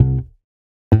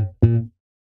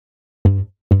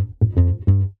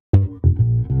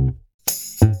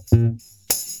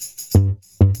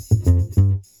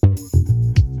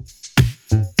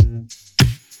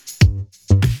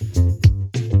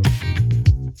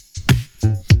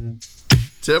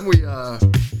Tim, we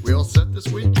all set this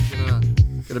week?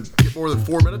 Gonna get more than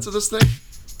 4 minutes of this thing?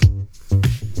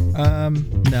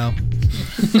 No.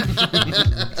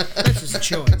 That's just a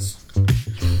choice.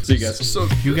 See you guys. So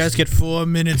You guys get 4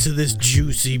 minutes of this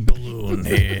juicy balloon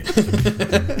here.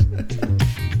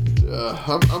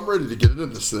 I'm ready to get into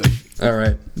this thing. All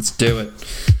right, let's do it.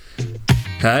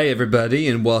 Hi, everybody,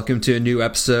 and welcome to a new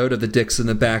episode of The Dicks in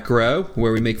the Back Row,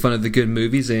 where we make fun of the good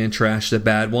movies and trash the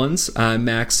bad ones. I'm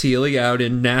Max Healy out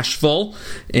in Nashville,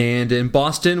 and in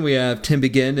Boston, we have Tim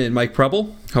Begin and Mike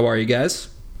Preble. How are you guys?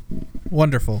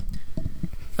 Wonderful.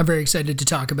 I'm very excited to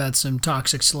talk about some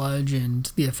toxic sludge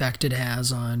and the effect it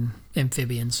has on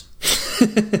amphibians.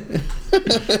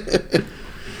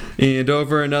 And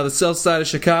over on the south side of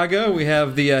Chicago, we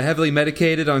have the heavily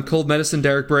medicated on cold medicine,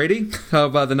 Derek Brady. How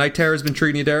have the night terrors been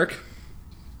treating you, Derek?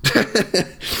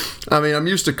 I mean, I'm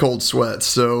used to cold sweats,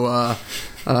 so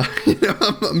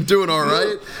I'm doing all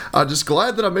right. I'm just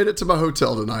glad that I made it to my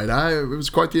hotel tonight. It was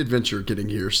quite the adventure getting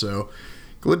here, so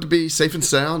glad to be safe and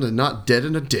sound and not dead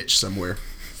in a ditch somewhere.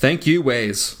 Thank you,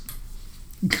 Waze.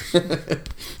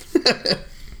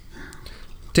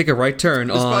 Take a right turn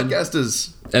This on podcast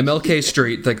is... MLK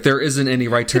Street. Like, there isn't any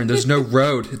right turn. There's no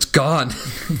road. It's gone.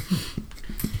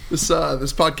 This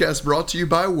podcast brought to you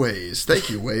by Waze. Thank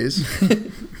you, Waze.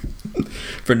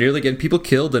 For nearly getting people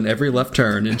killed in every left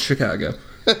turn in Chicago.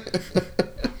 All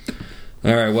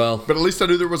right, well. But at least I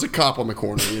knew there was a cop on the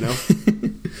corner, you know?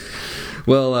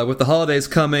 Well, with the holidays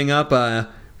coming up,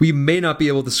 we may not be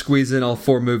able to squeeze in all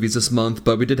 4 movies this month,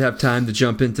 but we did have time to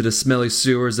jump into the smelly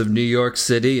sewers of New York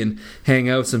City and hang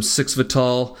out with some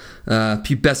 6-foot-tall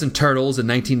pubescent turtles in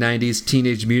 1990s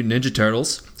Teenage Mutant Ninja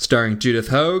Turtles, starring Judith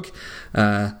Hogue,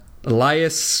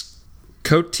 Elias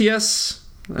Koteas.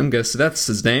 I'm guessing that's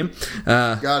his name.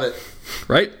 Got it.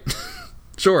 Right?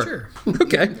 Sure.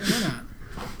 Okay. Why not?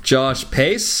 Josh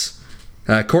Pace,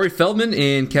 Corey Feldman,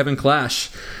 and Kevin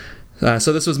Clash.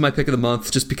 So this was my pick of the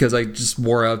month just because I just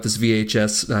wore out this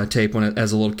VHS tape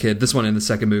as a little kid. This one in the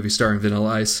second movie starring Vanilla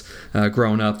Ice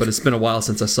growing up, but it's been a while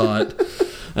since I saw it.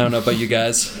 I don't know about you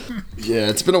guys. Yeah,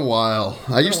 it's been a while.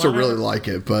 I used to really like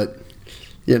it, but,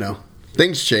 you know,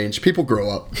 things change. People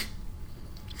grow up.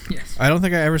 Yes. I don't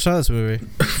think I ever saw this movie.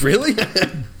 Really?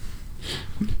 That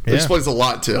Yeah. explains a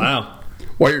lot, Tim. Wow.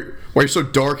 Why you're so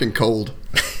dark and cold.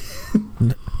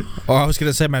 Oh, I was going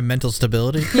to say my mental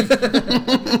stability.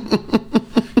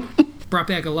 Brought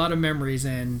back a lot of memories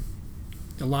and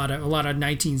a lot of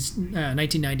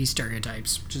 1990s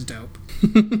stereotypes, which is dope.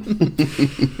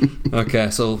 Okay,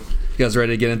 so you guys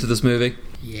ready to get into this movie?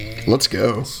 Yeah. Let's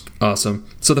go. Awesome.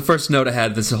 So the first note I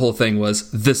had this whole thing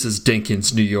was, "This is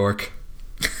Dinkins, New York."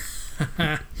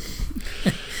 That's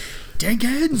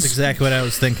Dinkins! exactly what I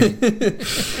was thinking.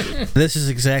 This is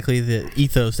exactly the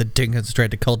ethos that Dinkins tried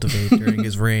to cultivate during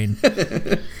his reign.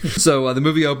 So the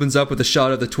movie opens up with a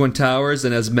shot of the Twin Towers,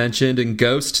 and as mentioned in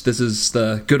Ghost, this is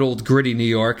the good old gritty New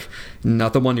York,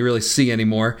 not the one you really see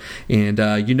anymore. And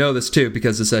you know this too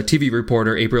because this TV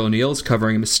reporter, April O'Neil, is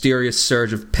covering a mysterious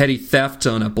surge of petty theft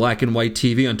on a black and white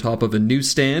TV on top of a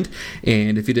newsstand.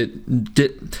 And if you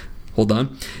did hold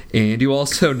on. And you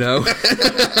also know...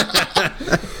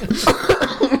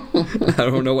 I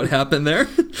don't know what happened there.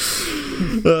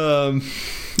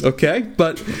 Okay,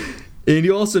 but... And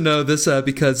you also know this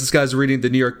because this guy's reading the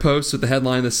New York Post with the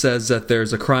headline that says that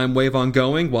there's a crime wave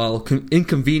ongoing, while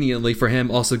inconveniently for him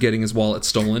also getting his wallet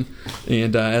stolen.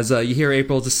 And as you hear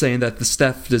April just saying that the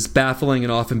theft is baffling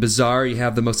and often bizarre, you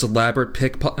have the most elaborate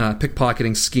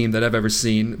pickpocketing scheme that I've ever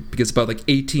seen, because about like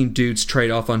 18 dudes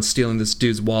trade off on stealing this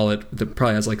dude's wallet that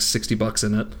probably has like $60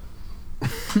 in it.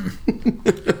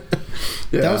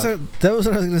 Yeah. That was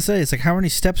what I was going to say. It's like, how many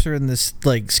steps are in this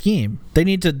like scheme? They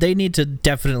need to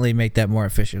definitely make that more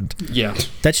efficient. Yeah.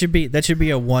 That should be a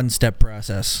 1-step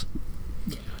process.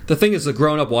 The thing is,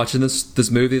 growing up watching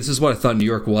this movie, this is what I thought New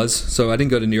York was. So I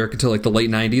didn't go to New York until like the late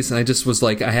 90s, and I just was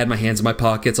like, I had my hands in my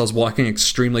pockets. I was walking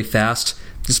extremely fast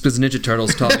just because Ninja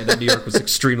Turtles taught me that New York was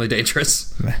extremely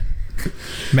dangerous.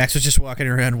 Max was just walking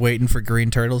around waiting for green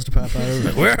turtles to pop out.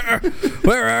 Like, where are they?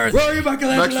 Where are you,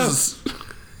 Michelangelo?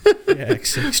 Yeah,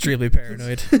 extremely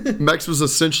paranoid. Max was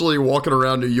essentially walking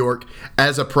around New York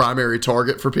as a primary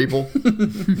target for people.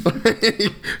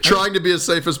 Trying to be as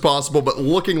safe as possible, but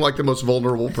looking like the most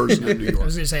vulnerable person in New I York.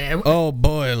 was going to say, Oh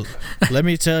boy, let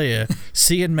me tell you,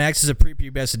 seeing Max as a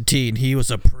prepubescent teen, he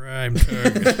was a prime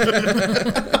target.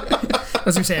 I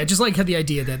just like how the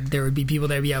idea that there would be people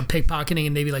that would be out pickpocketing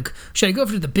and they'd be like, should I go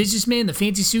for the businessman, the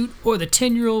fancy suit, or the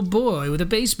 10-year-old boy with a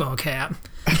baseball cap?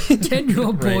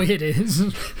 10-year-old boy Right. it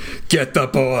is. Get the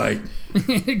boy.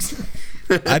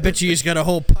 I bet you he's got a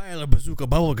whole pile of bazooka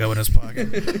bubblegum in his pocket.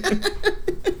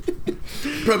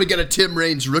 Probably got a Tim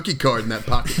Raines rookie card in that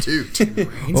pocket, too.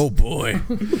 Oh boy.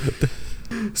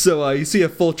 So you see a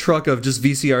full truck of just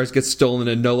VCRs get stolen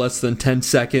in no less than 10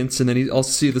 seconds, and then you also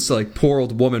see this like poor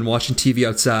old woman watching TV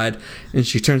outside, and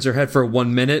she turns her head for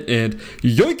 1 minute, and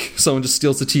yoink! Someone just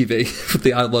steals the TV with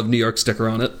the "I Love New York" sticker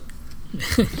on it.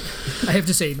 I have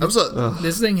to say,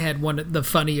 this thing had one of the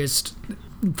funniest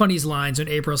lines when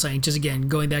April saying, just again,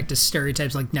 going back to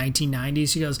stereotypes like 1990s,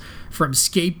 she goes, from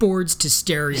skateboards to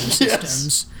stereo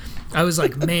systems. I was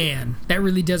like, man, that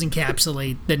really does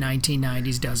encapsulate the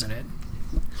 1990s, doesn't it?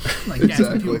 Like, that's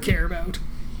what people care about.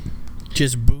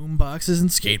 Just boom boxes and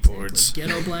skateboards.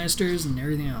 Ghetto blasters and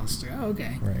everything else. Oh,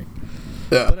 okay. Right.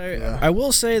 Yeah, But I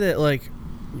will say that, like,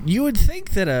 you would think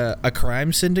that a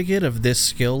crime syndicate of this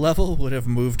skill level would have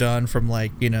moved on from,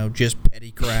 like, you know, just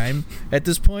petty crime at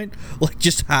this point. Like,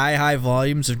 just high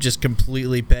volumes of just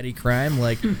completely petty crime.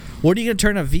 Like, what are you going to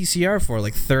turn a VCR for?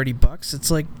 Like, $30? It's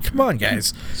like, come on,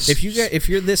 guys. If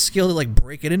you're this skilled at, like,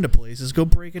 breaking into places, go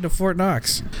break into Fort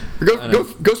Knox.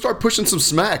 Go start pushing some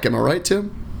smack. Am I right,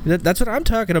 Tim? That's what I'm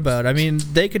talking about. I mean,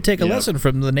 they could take a lesson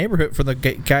from the neighborhood, from the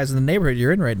guys in the neighborhood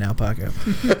you're in right now, Paco.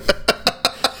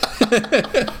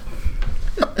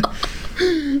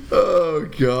 Oh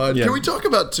God! Yeah. Can we talk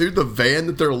about too the van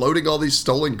that they're loading all these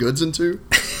stolen goods into?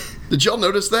 Did y'all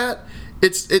notice that?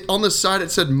 It on the side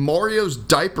it said Mario's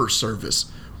diaper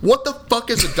service. What the fuck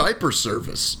is a diaper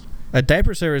service? A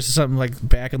diaper service is something like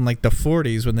back in like the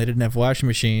 40s when they didn't have washing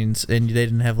machines and they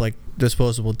didn't have like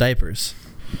disposable diapers.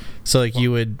 So like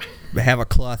you would have a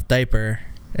cloth diaper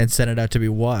and send it out to be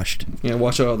washed. Yeah,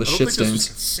 wash out all the don't shit think this was-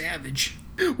 stains. Savage.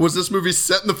 Was this movie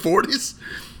set in the 40s?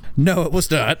 No, it was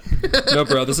not. No,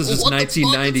 bro, this is just What the fuck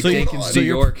 1990 is going Jenkins, on? New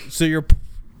York. So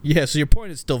your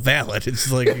point is still valid.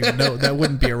 It's like no, that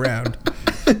wouldn't be around.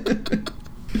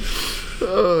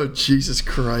 Oh Jesus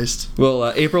Christ!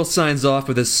 Well, April signs off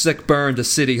with a sick burn to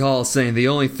City Hall, saying the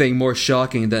only thing more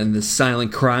shocking than the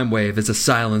silent crime wave is a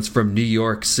silence from New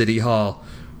York City Hall.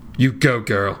 You go,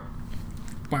 girl.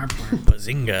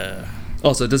 Bazinga.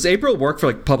 Also, does April work for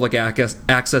like public access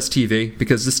TV?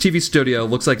 Because this TV studio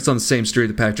looks like it's on the same street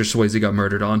that Patrick Swayze got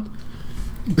murdered on.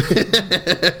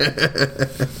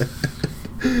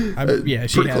 Yeah,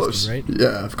 she Pretty has close, to, right?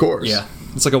 Yeah, of course. Yeah,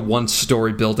 it's like a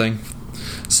one-story building.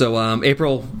 So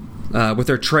April, with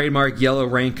her trademark yellow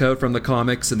raincoat from the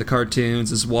comics and the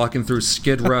cartoons, is walking through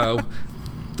Skid Row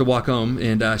to walk home,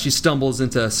 and she stumbles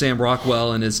into Sam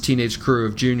Rockwell and his teenage crew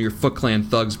of junior Foot Clan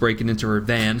thugs breaking into her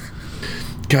van.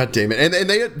 God damn it! And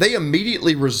they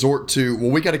immediately resort to,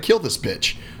 well, we got to kill this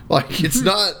bitch. Like it's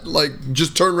not like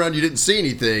just turn around, you didn't see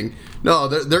anything. No,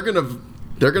 they're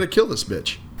gonna kill this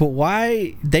bitch. But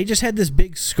why? They just had this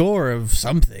big score of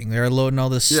something. They're loading all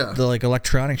this the like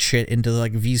electronic shit into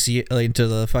like into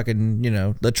the fucking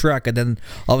the truck, and then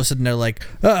all of a sudden they're like,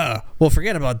 well,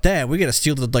 forget about that. We gotta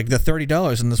steal the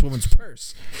 $30 in this woman's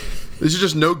purse. These are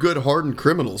just no good hardened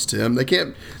criminals, Tim. They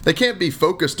can't be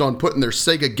focused on putting their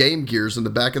Sega Game Gears in the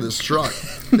back of this truck.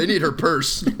 They need her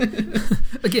purse.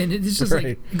 Again, it's just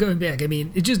like going back. I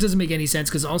mean, it just doesn't make any sense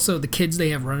because also the kids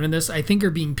they have running this, I think, are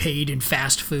being paid in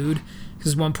fast food.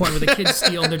 Because one point where the kids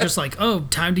steal, and they're just like, "Oh,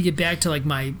 time to get back to like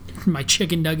my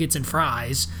chicken nuggets and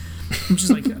fries." I'm just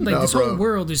like this whole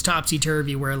world is topsy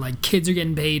turvy where like kids are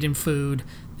getting paid in food,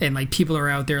 and like people are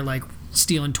out there like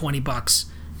stealing $20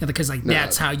 because like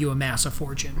that's how you amass a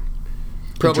fortune.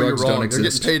 Probably you're drugs don't wrong. They're getting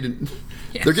exist. paid in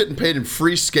they're getting paid in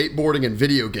free skateboarding and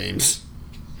video games.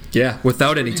 Yeah,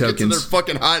 without any You get to their tokens.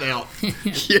 fucking hideout.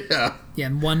 Yeah. Yeah,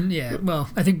 and well,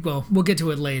 I think we'll get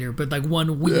to it later, but like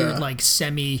one weird like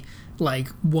semi like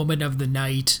woman of the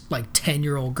night, like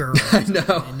 10-year-old girl. I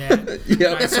know. And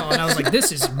I saw it, and I was like,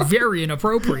 this is very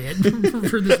inappropriate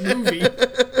for this movie.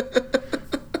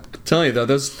 Telling you though,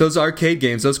 those arcade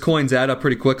games, those coins add up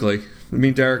pretty quickly. Me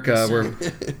and Derek,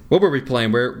 what were we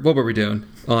playing? What were we doing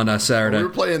on Saturday? We were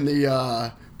playing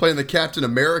the Captain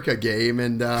America game,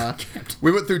 and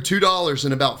we went through $2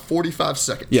 in about 45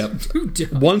 seconds.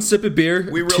 Yep. One sip of beer,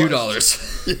 We $2.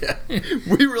 realized- Yeah.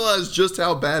 We realized just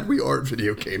how bad we are at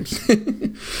video games.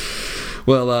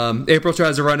 Well, April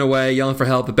tries to run away, yelling for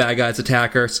help. The bad guys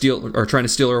attack her, trying to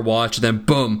steal her watch. Then,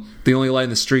 boom! The only light in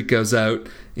the street goes out,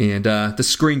 and the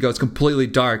screen goes completely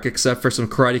dark, except for some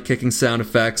karate kicking sound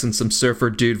effects and some surfer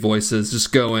dude voices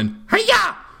just going,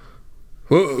 "Hiya!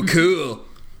 Whoa, cool!"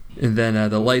 And then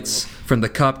the lights from the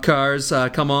cop cars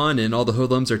come on, and all the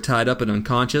hoodlums are tied up and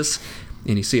unconscious.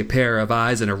 And you see a pair of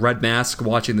eyes and a red mask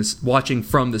watching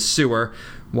from the sewer,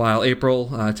 while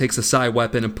April takes a side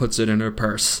weapon and puts it in her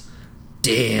purse.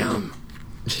 Damn.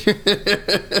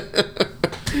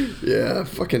 Yeah,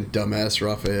 fucking dumbass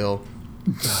Raphael.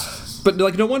 But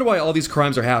like, no wonder why all these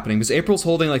crimes are happening, because April's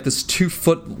holding like this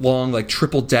 2-foot long like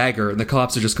triple dagger, and the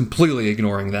cops are just completely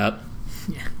ignoring that.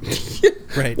 Yeah.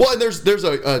 Right. Well, and there's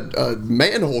a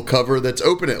manhole cover that's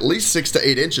open at least 6 to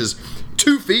 8 inches,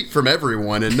 2 feet from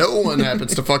everyone, and no one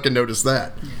happens to fucking notice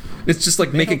that. It's just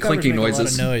like making clinking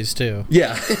noises. A lot of noise too.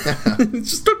 Yeah.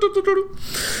 It's just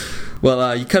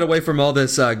well, you cut away from all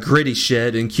this gritty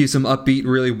shit and cue some upbeat,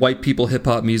 really white people hip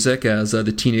hop music as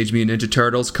the Teenage Mutant Ninja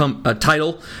Turtles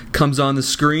title comes on the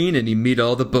screen, and you meet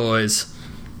all the boys.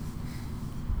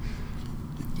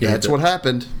 Yeah, That's what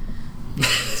happened.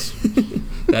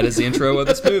 That is the intro of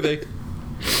this movie.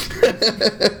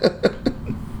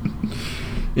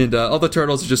 And all the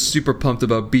turtles are just super pumped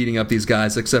about beating up these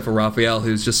guys, except for Raphael,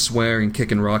 who's just swearing and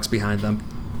kicking rocks behind them.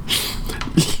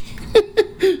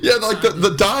 Yeah, like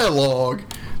the dialogue.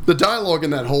 The dialogue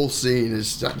in that whole scene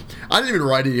is... I didn't even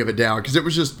write any of it down because it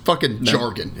was just fucking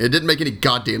jargon. It didn't make any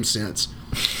goddamn sense.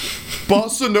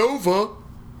 Bossa Nova.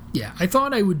 Yeah, I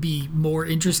thought I would be more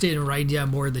interested in writing down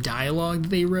more of the dialogue that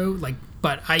they wrote,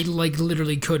 but I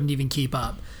literally couldn't even keep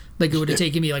up. Like, it would have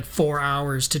taken me 4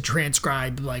 hours to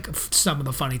transcribe some of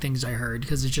the funny things I heard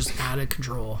because it's just out of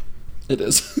control. It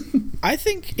is. I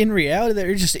think in reality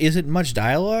there just isn't much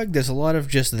dialogue. There's a lot of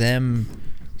just them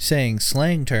saying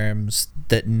slang terms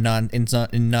that in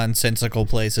nonsensical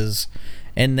places,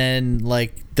 and then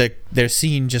their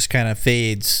scene just kind of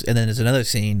fades, and then there's another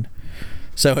scene.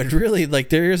 So it really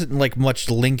there isn't much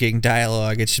linking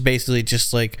dialogue. It's basically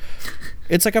just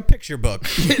it's like a picture book.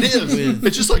 It is.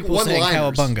 It's just like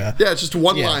one-liners. Cowabunga. Yeah, it's just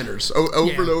one-liners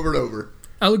over and over and over.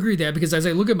 I'll agree with that because as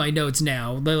I look at my notes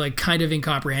now, they're kind of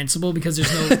incomprehensible because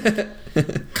there's no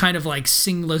kind of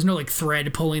there's no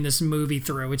thread pulling this movie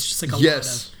through. It's just a lot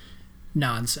of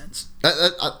nonsense.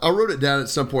 I wrote it down at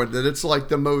some point that it's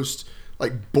the most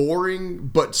boring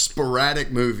but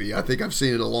sporadic movie I think I've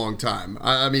seen in a long time.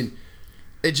 I mean,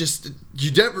 it just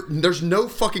there's no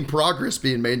fucking progress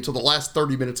being made until the last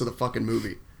 30 minutes of the fucking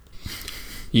movie.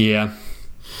 Yeah.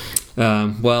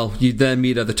 Well, you then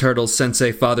meet the Turtles'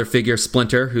 sensei father figure,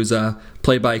 Splinter, who's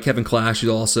played by Kevin Clash, who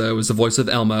also is the voice of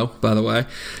Elmo, by the way.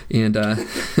 And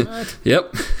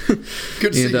yep. Good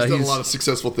to see he's done a lot of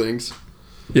successful things.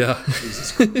 Yeah.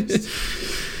 Jesus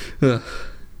Christ.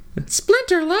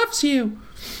 Splinter loves you.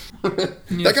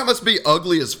 That guy must be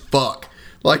ugly as fuck.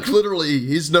 Literally,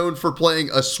 he's known for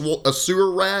playing a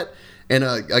sewer rat and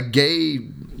a gay,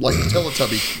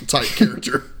 Teletubby type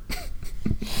character.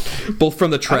 Both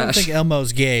from the trash. I don't think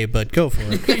Elmo's gay, but go for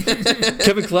it.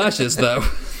 Kevin Clash is, though.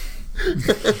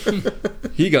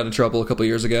 He got in trouble a couple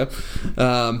years ago.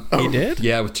 He did?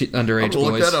 Yeah, with underage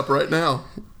boys. Look that up right now.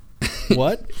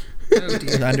 What?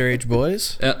 Underage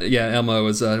boys? Yeah, Elmo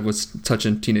was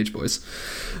touching teenage boys.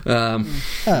 Oh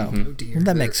dear.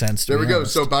 That makes sense. There we go.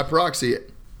 So by proxy,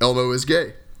 Elmo is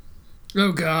gay.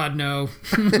 Oh God, no.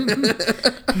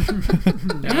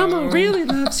 Elmo really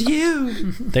loves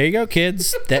you. There you go,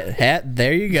 kids. That hat.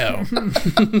 There you go.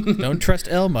 Don't trust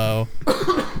Elmo.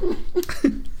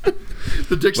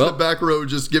 The dicks in the back row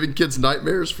just giving kids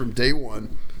nightmares from day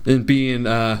one. And being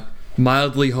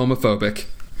mildly homophobic.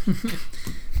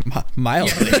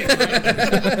 Mildly.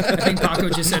 I think Paco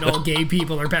just said all gay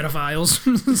people are pedophiles.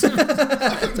 It's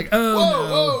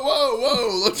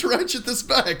Whoa. Let's ratchet this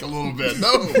back a little bit.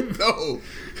 No.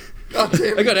 God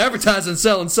damn it. I got advertising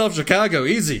selling South Chicago.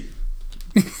 Easy.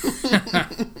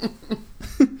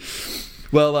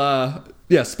 Well,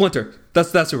 yeah, Splinter.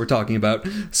 That's what we're talking about.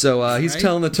 So he's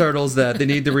telling the Turtles that they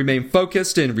need to remain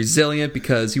focused and resilient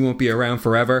because he won't be around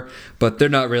forever. But they're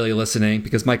not really listening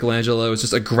because Michelangelo is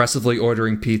just aggressively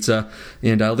ordering pizza.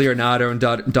 And Leonardo and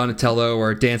Donatello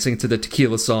are dancing to the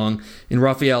tequila song. And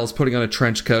Raphael is putting on a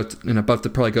trench coat and about to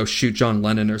probably go shoot John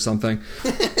Lennon or something.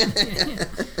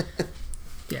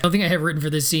 The only thing I have written for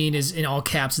this scene is in all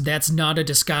caps, "That's not a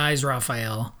disguise,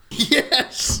 Raphael."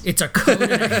 Yes. It's a coat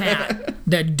and a hat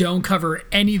that don't cover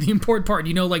any of the important part.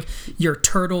 Your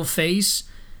turtle face.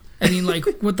 I mean,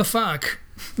 what the fuck?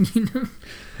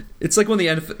 It's like when the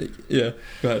end. Yeah,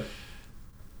 go ahead.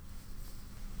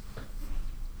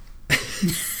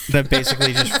 That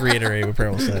basically just reiterated what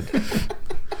Pearl said.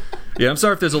 Yeah, I'm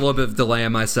sorry if there's a little bit of delay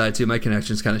on my side too. My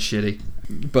connection's kind of shitty.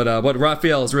 But what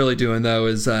Raphael is really doing though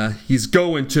is he's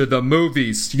going to the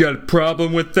movies. You got a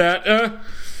problem with that?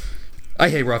 I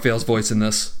hate Raphael's voice in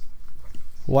this.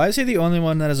 Why is he the only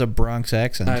one that has a Bronx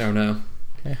accent? I don't know.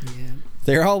 Yeah.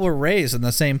 They all were raised in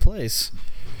the same place.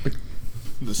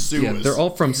 The Suez. Yeah, they're all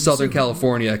from Southern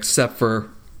California except for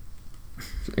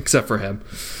him.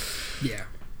 Yeah.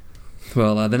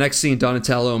 Well, the next scene,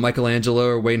 Donatello and Michelangelo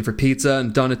are waiting for pizza,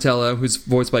 and Donatello, who's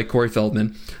voiced by Corey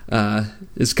Feldman,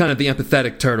 is kind of the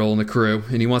empathetic turtle in the crew,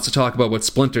 and he wants to talk about what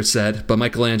Splinter said, but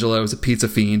Michelangelo is a pizza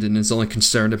fiend and is only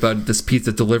concerned about this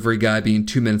pizza delivery guy being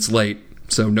 2 minutes late,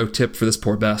 so no tip for this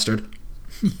poor bastard.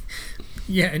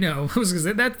 Yeah, I know. I was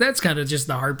gonna say, that's kind of just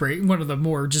the heartbreak. One of the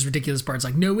more just ridiculous parts.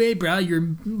 Like, no way, bro,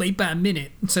 you're late by a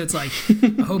minute. So it's like,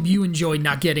 I hope you enjoy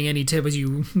not getting any tip as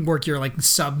you work your like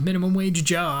sub minimum wage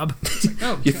job.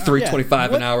 Oh, You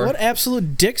 $3.25 an hour. What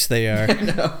absolute dicks they are.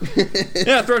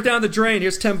 Yeah, throw it down the drain.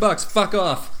 Here's $10. Fuck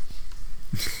off.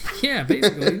 yeah,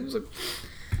 basically. It was like,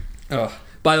 Oh,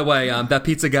 by the way, that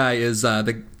pizza guy is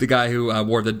the guy who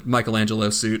wore the Michelangelo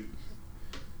suit.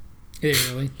 yeah,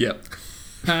 really. Yep.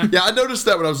 Yeah, I noticed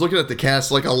that when I was looking at the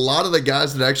cast. Like, a lot of the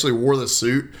guys that actually wore the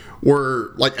suit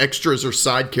were like extras or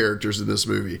side characters in this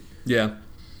movie. Yeah.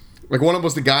 Like, one of them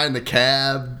was the guy in the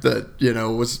cab that,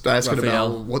 was asking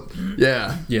Raphael. about what.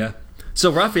 Yeah. Yeah.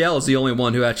 So Raphael is the only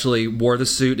one who actually wore the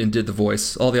suit and did the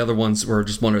voice. All the other ones were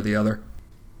just one or the other.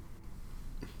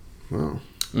 Wow.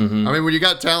 Mm-hmm. I mean, when you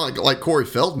got talent like Corey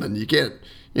Feldman, you can't,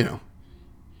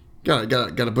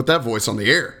 gotta put that voice on the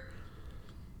air.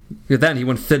 Yeah, then he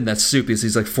wouldn't fit in that suit because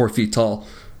he's like 4 feet tall.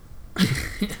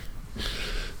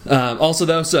 Also,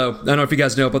 though, so I don't know if you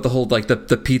guys know about the whole like the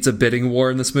pizza bidding war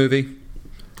in this movie,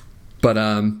 but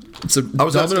so I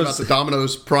was asking about the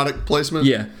Domino's product placement.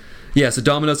 Yeah, so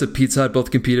Domino's and Pizza Hut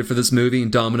both competed for this movie,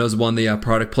 and Domino's won the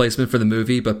product placement for the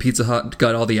movie, but Pizza Hut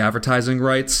got all the advertising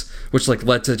rights, which like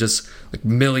led to just like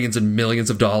millions and millions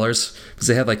of dollars, because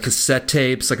they had like cassette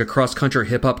tapes, like a cross-country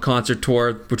hip-hop concert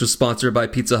tour, which was sponsored by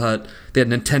Pizza Hut. They had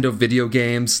Nintendo video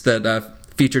games that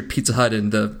featured Pizza Hut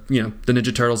and the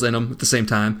Ninja Turtles in them at the same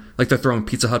time, like they're throwing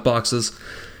Pizza Hut boxes,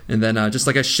 and then just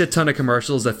like a shit ton of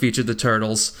commercials that featured the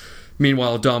Turtles.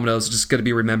 Meanwhile, Domino's is just going to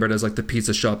be remembered as like the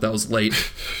pizza shop that was late.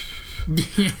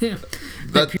 Yeah.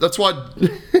 That's why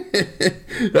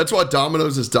that's why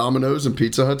Domino's is Domino's and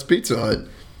Pizza Hut's Pizza Hut.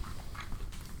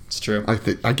 It's true.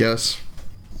 I guess.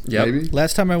 Yep. Maybe.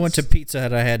 Last time I went to Pizza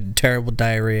Hut, I had terrible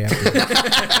diarrhea after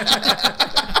that.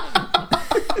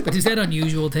 But is that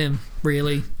unusual, Tim?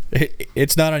 Really?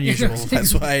 It's not unusual.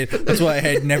 That's why I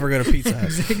had never go to Pizza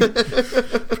Hut. You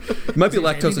might be I think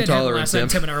lactose that happened intolerant, last time Tim.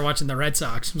 Tim and I were watching the Red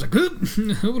Sox. I was like,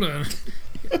 hold on.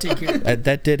 Take care.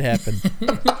 That did happen.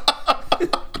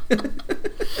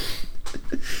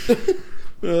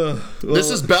 This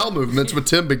is bowel movements with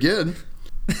Tim Begin.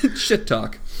 Shit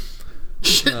talk.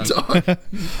 Shit talk.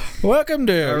 Welcome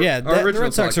to Our the original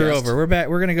Red Sox are podcast. over. We're back.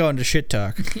 We're gonna go into shit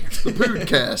talk. The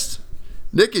podcast.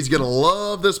 Nikki's gonna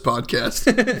love this podcast.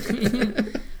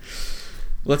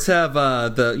 Let's have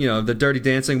the Dirty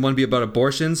Dancing one be about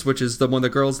abortions, which is the one the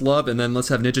girls love, and then let's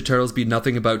have Ninja Turtles be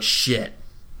nothing about shit.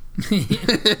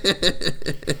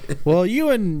 Well, you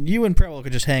and Preble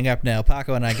could just hang up now.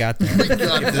 Paco and I got that.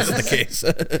 If this is the case.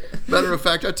 Matter of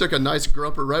fact, I took a nice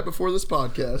grumper right before this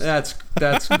podcast.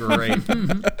 That's great.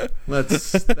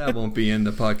 That won't be in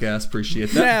the podcast.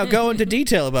 Appreciate that. Now go into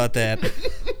detail about that.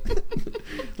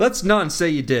 Let's not say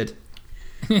you did.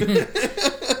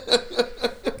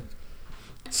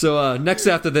 So next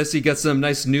after this, he gets some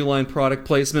nice New Line product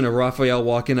placement of Raphael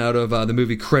walking out of the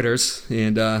movie Critters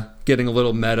and getting a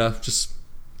little meta, just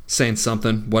saying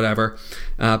something, whatever.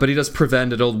 But he does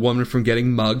prevent an old woman from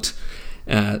getting mugged.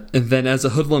 And then as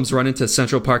the hoodlums run into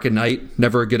Central Park at night,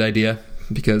 never a good idea,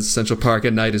 because Central Park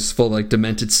at night is full of like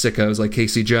demented sickos like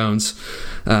Casey Jones,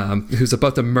 who's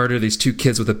about to murder these two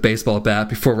kids with a baseball bat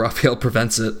before Raphael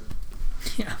prevents it.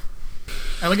 Yeah.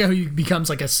 I like how he becomes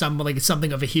like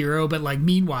something of a hero, but like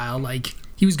meanwhile, like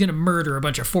he was gonna murder a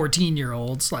bunch of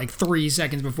 14-year-olds like 3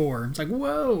 seconds before. It's like,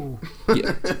 whoa.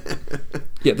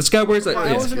 Yeah, this guy wears like.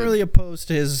 I wasn't really opposed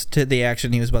to the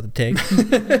action he was about to take.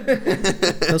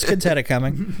 Those kids had it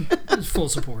coming. It was full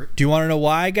support. Do you want to know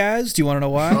why, guys? Do you want to know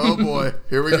why? Oh boy,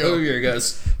 here we Oh, go. here he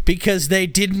goes. Because they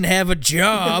didn't have a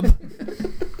job.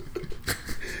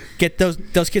 Get those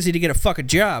kids need to get a fucking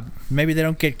job. Maybe they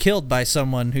don't get killed by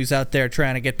someone who's out there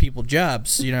trying to get people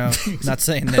jobs. Not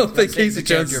saying that. I don't think not saying Casey the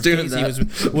Jones is doing character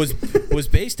of Casey was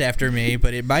based after me,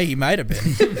 but he might have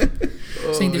been.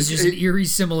 Saying there's just an eerie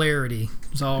similarity.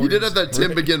 It's all You did have that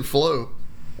Tim Begin flow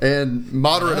and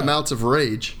moderate amounts of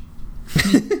rage.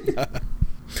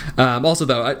 Also,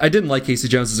 though, I didn't like Casey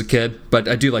Jones as a kid, but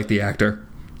I do like the actor.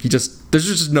 There's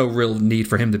just no real need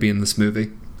for him to be in this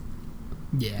movie.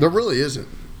 Yeah. There really isn't.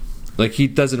 Like, he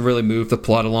doesn't really move the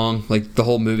plot along. Like, the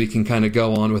whole movie can kind of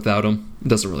go on without him. It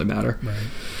doesn't really matter. Right.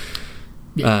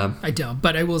 Yeah, I don't.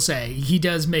 But I will say, he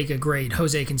does make a great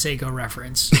Jose Canseco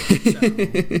reference. So,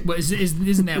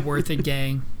 isn't that worth it,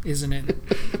 gang? Isn't it?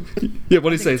 Yeah,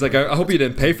 what do you say? He's like, I hope you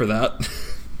didn't pay for that.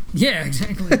 Yeah,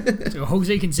 exactly. So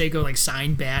Jose Canseco like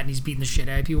signed bat and he's beating the shit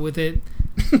out of people with it.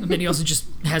 And then he also just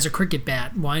has a cricket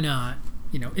bat. Why not?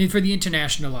 And for the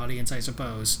international audience, I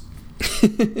suppose.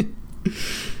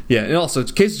 Yeah, and also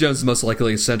Casey Jones is most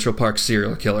likely a Central Park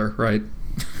serial killer, right?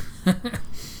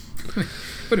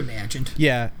 Would imagine.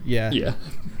 Yeah.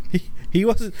 He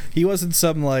wasn't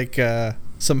some like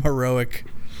some heroic,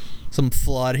 some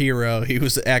flawed hero. He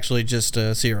was actually just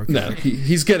a serial killer. No,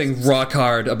 he's getting rock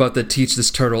hard about to teach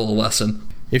this turtle a lesson.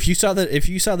 If you saw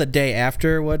the day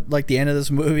after what like the end of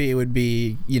this movie, it would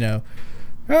be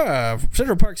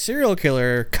Central Park serial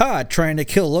killer caught trying to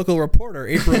kill local reporter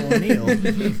April O'Neil.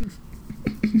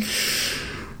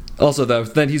 Also, though,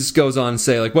 then he just goes on and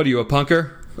say, like, what are you, a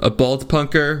punker? A bald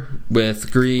punker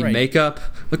with green makeup?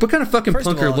 Like, what kind of fucking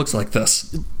punker looks like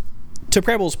this? To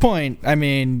Preble's point, I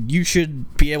mean, you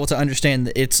should be able to understand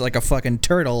that it's like a fucking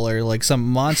turtle or like some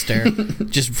monster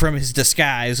just from his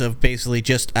disguise of basically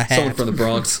just a hat. Someone from the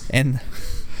Bronx. And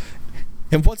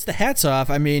once the hat's off,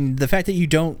 I mean, the fact that you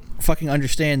don't fucking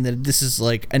understand that this is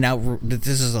like that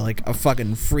this is like a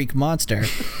fucking freak monster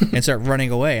and start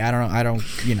running away. I don't.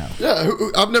 Yeah,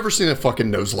 I've never seen a fucking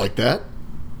nose like that.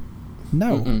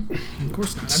 No. Of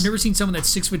course not. I've never seen someone that's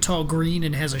 6 foot tall, green,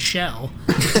 and has a shell.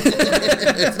 At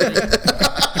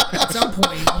some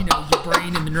point, your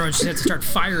brain and the neurons just have to start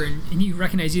firing, and you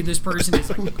recognize either this person is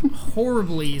like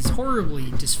horribly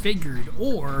disfigured,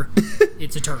 or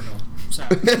it's a turtle. So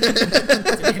it's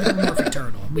an anthropomorphic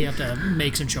turtle. We have to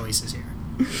make some choices here.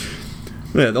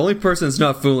 Yeah, the only person that's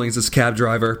not fooling is this cab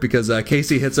driver, because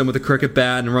Casey hits him with a cricket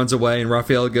bat and runs away, and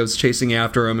Raphael goes chasing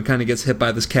after him and kind of gets hit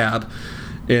by this cab.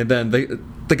 And then the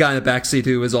guy in the backseat,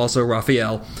 who is also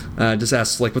Raphael, just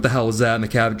asks, like, what the hell was that? And the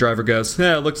cab driver goes,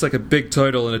 yeah, it looks like a big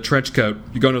turtle in a trench coat.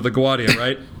 You're going to LaGuardia,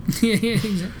 right? Yeah,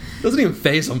 exactly. Doesn't even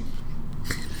faze him.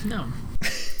 No.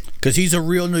 Because he's a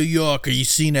real New Yorker. He's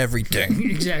seen everything.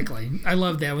 Exactly. I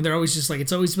love that when they're always just like,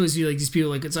 it's always supposed to be like these people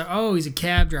like, it's like, oh, he's a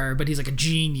cab driver, but he's like a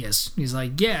genius. He's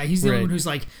like, yeah, he's the only one who's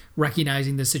like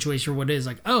recognizing the situation for what it is.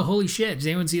 Like, oh, holy shit, does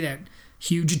anyone see that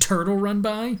huge turtle run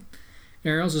by?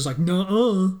 Ariel's just like,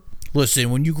 no. Listen,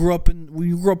 when you grew up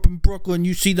in Brooklyn,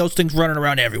 you see those things running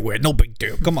around everywhere. No big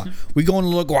deal. Come on, we going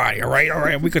to LaGuardia, right? All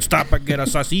right, we could stop and get a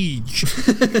sausage.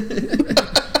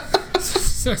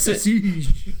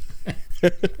 Sausage.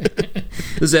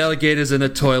 There's alligators in the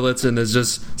toilets, and there's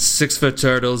just 6-foot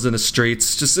turtles in the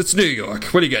streets. It's New York.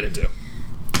 What are you gonna do?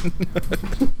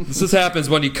 This just happens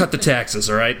when you cut the taxes,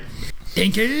 all right?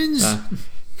 Dinkins.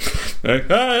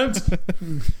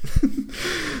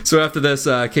 So after this,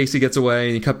 Casey gets away,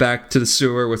 and you cut back to the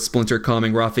sewer with Splinter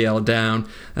calming Raphael down,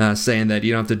 saying that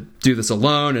you don't have to do this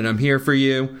alone, and I'm here for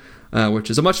you, which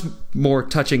is a much more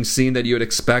touching scene that you would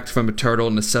expect from a turtle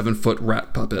and a 7-foot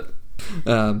rat puppet.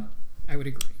 I would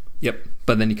agree. Yep.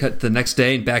 But then you cut the next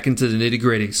day and back into the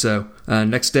nitty-gritty. So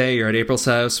next day, you're at April's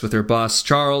house with her boss,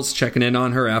 Charles, checking in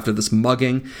on her after this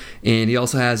mugging. And he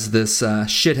also has this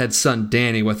shithead son,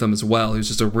 Danny, with him as well, who's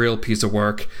just a real piece of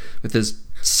work with his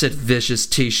Sid Vicious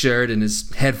t-shirt and his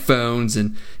headphones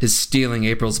and his stealing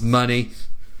April's money.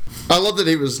 I love that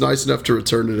he was nice enough to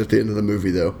return it at the end of the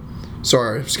movie, though.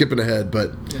 Sorry, skipping ahead,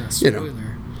 but, yeah,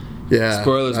 spoiler. Yeah.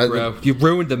 Spoilers, bro. You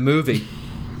ruined the movie.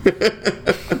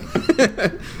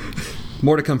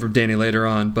 More to come from Danny later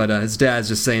on, but his dad's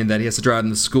just saying that he has to drive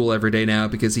him to school every day now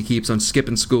because he keeps on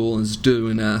skipping school and is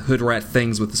doing hood rat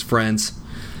things with his friends.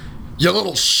 You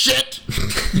little shit!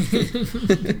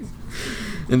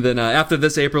 And then after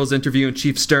this, April's interviewing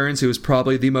Chief Stearns, who is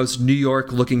probably the most New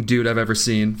York-looking dude I've ever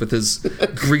seen, with his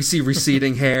greasy,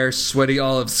 receding hair, sweaty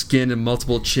olive skin, and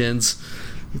multiple chins.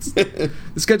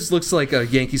 This guy just looks like a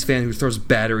Yankees fan who throws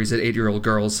batteries at 8-year-old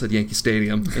girls at Yankee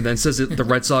Stadium and then says that the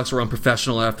Red Sox were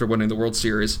unprofessional after winning the World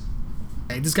Series.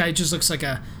 This guy just looks like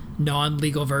a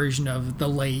non-legal version of the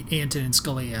late Antonin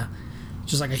Scalia.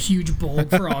 Just like a huge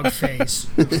bullfrog face.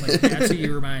 Like, that's who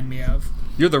you remind me of.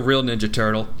 You're the real Ninja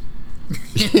Turtle.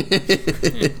 He's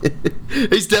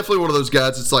definitely one of those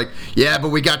guys that's like, yeah, but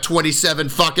we got 27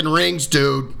 fucking rings,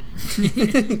 dude.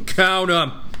 Count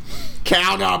them.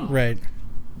 Count them. Right.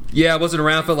 Yeah, I wasn't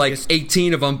around for like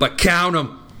 18 of them, but count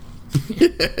them.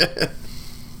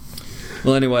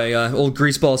 Well, anyway, old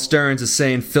Greaseball Stearns is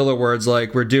saying filler words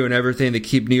like, we're doing everything to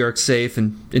keep New York safe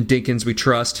and in Dinkins we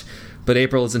trust, but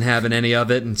April isn't having any of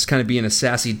it, and it's kind of being a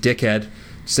sassy dickhead,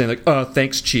 saying like, oh,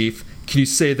 thanks, Chief. Can you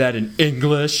say that in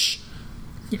English?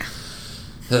 Yeah.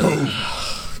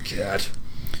 Oh, God.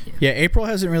 Yeah, April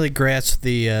hasn't really grasped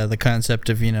the concept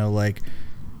of, like,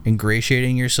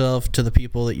 ingratiating yourself to the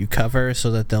people that you cover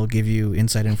so that they'll give you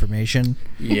inside information.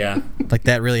 Yeah. Like,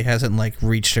 that really hasn't, like,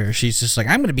 reached her. She's just like,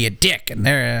 I'm going to be a dick, and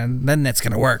then that's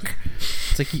going to work.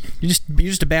 It's like you're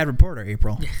just a bad reporter,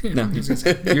 April. No, She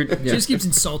just keeps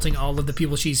insulting all of the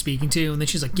people she's speaking to, and then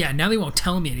she's like, "Yeah, now they won't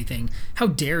tell me anything. How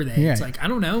dare they?" Yeah. It's like, I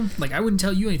don't know. Like, I wouldn't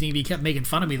tell you anything if you kept making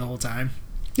fun of me the whole time.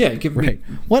 yeah, give me. Right.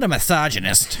 What a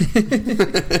misogynist.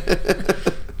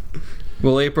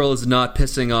 Well, April is not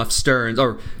pissing off Stearns,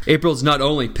 or April's not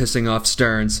only pissing off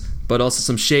Stearns, but also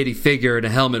some shady figure in a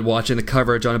helmet watching the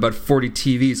coverage on about 40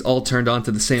 TVs all turned on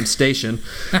to the same station.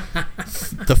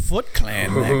 The Foot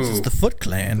Clan, Max. It's the Foot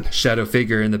Clan. Shadow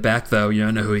figure in the back, though. You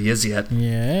don't know who he is yet.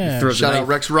 Yeah. Throws a Shout knife. out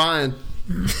Rex Ryan.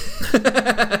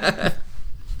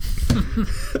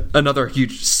 Another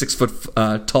huge 6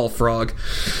 foot tall frog.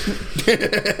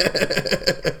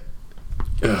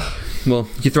 Well,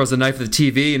 he throws a knife at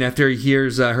the TV, and after he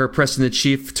hears her pressing the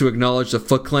chief to acknowledge the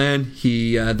Foot Clan,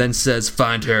 he then says,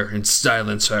 "Find her and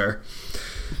silence her."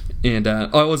 And I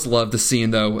always love the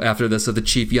scene, though, after this, of the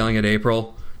chief yelling at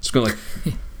April. Just going like,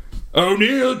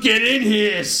 "O'Neill, get in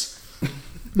here!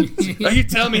 Now you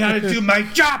tell me how to do my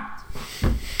job!"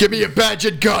 Give me a badge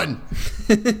and gun.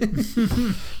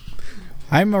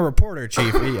 I'm a reporter,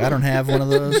 Chief. I don't have one of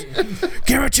those.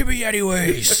 Give it to me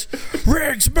anyways.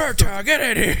 Riggs, Murtaugh, get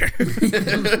in here.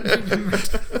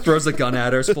 Throws a gun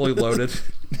at her, it's fully loaded.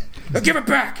 Now give it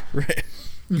back. Right.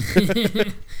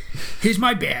 Here's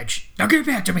my badge. Now give it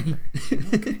back to me.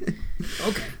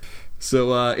 Okay.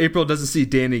 So April doesn't see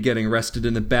Danny getting arrested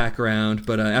in the background,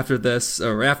 but after this,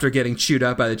 or after getting chewed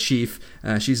out by the chief,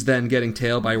 she's then getting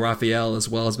tailed by Raphael as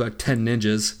well as about 10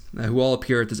 ninjas, who all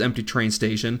appear at this empty train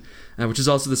station, which is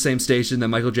also the same station that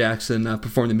Michael Jackson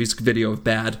performed the music video of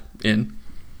Bad in.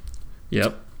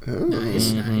 Yep.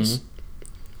 Nice.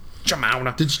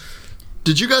 Jamona.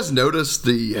 Did you guys notice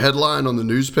the headline on the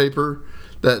newspaper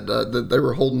that they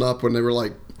were holding up when they were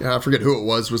like, I forget who it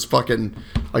was fucking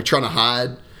like trying to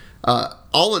hide?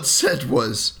 All it said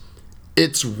was,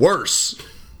 "It's worse."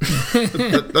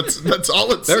 that's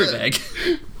all it Very said. vague.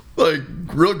 Like,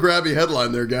 real grabby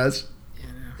headline there, guys.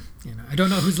 I don't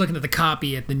know who's looking at the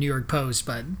copy at the New York Post,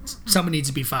 but someone needs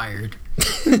to be fired.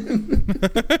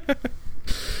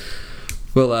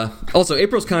 Well, also,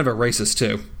 April's kind of a racist,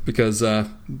 too, because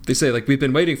they say, like, "We've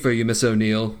been waiting for you, Miss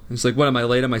O'Neill." And it's like, "What, am I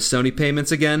late on my Sony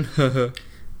payments again?" I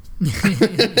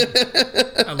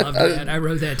love that. I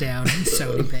wrote that down.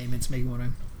 Sony payments make me want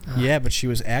to. Yeah, but she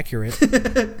was accurate.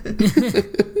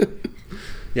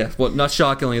 Yeah, well, not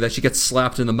shockingly that she gets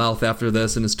slapped in the mouth after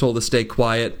this and is told to stay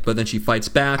quiet, but then she fights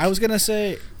back. I was going to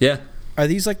say, Yeah. are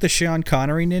these like the Sean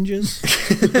Connery ninjas?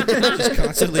 Just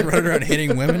constantly running around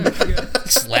hitting women,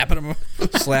 slapping them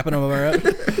around.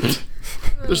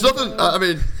 There's nothing. I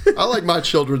mean, I like my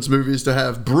children's movies to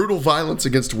have brutal violence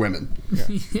against women.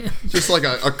 Yeah. Just like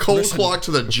a cold clock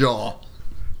to the jaw.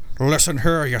 Listen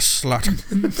here, you slut.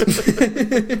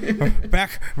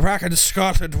 back in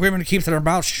Scotland, women keep their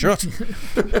mouths shut.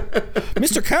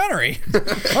 Mr. Connery,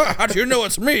 how do you know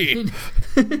it's me?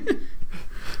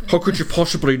 How could you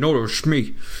possibly know it's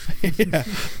me? Yeah.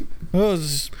 Oh,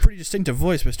 it's a pretty distinctive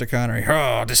voice, Mr. Connery.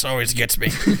 Oh, this always gets me.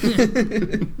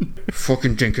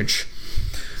 Fucking Jenkins.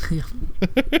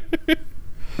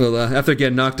 Well, after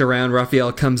getting knocked around,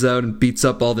 Raphael comes out and beats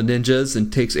up all the ninjas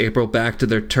and takes April back to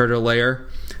their turtle lair.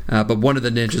 But one of the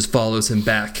ninjas follows him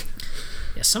back.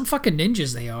 Yeah, some fucking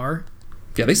ninjas they are.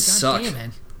 Yeah, they God suck. damn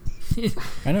it.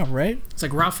 I know, right? It's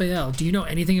like, Raphael, do you know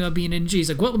anything about being a ninja? He's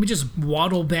like, well, let me just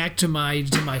waddle back to my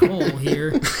hole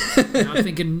here. not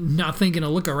thinking to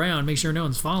look around, make sure no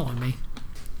one's following me.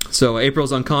 So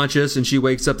April's unconscious, and she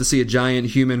wakes up to see a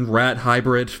giant human-rat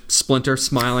hybrid Splinter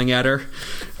smiling at her,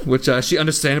 which she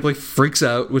understandably freaks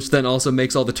out, which then also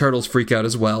makes all the turtles freak out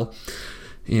as well.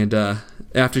 And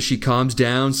after she calms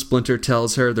down, Splinter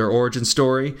tells her their origin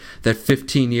story, that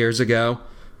 15 years ago...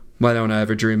 Why don't I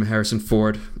ever dream of Harrison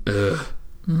Ford? Ugh.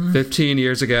 15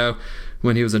 years ago,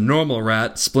 when he was a normal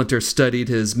rat, Splinter studied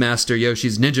his master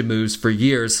Yoshi's ninja moves for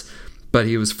years, but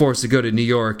he was forced to go to New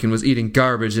York and was eating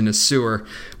garbage in a sewer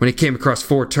when he came across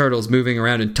 4 turtles moving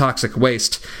around in toxic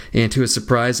waste, and to his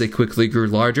surprise, they quickly grew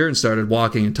larger and started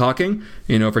walking and talking,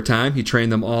 and over time, he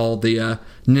trained them all the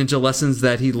ninja lessons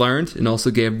that he learned and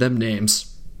also gave them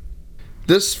names.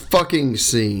 This fucking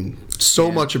scene,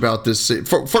 so much about this scene.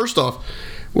 First off,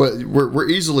 we're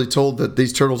easily told that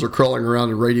these turtles are crawling around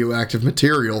in radioactive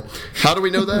material. How do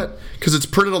we know that? Because it's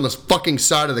printed on the fucking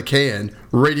side of the can,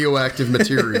 radioactive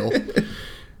material.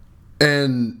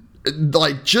 And,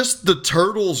 like, just the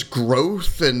turtles'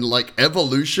 growth and, like,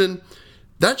 evolution,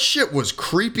 that shit was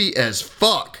creepy as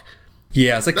fuck.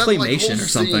 Yeah, it's like That, claymation whole or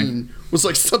something. scene was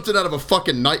like something out of a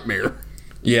fucking nightmare.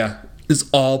 Yeah, it's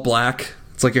all black.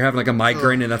 It's like you're having like a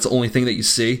migraine and that's the only thing that you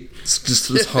see. It's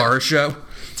just this horror show.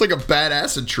 It's like a bad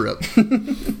acid trip.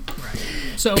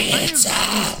 So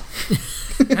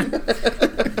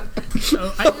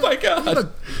Oh my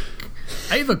god.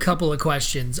 I have a couple of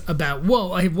questions about.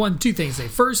 Well, I have two things to say.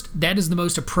 First, that is the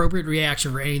most appropriate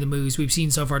reaction for any of the movies we've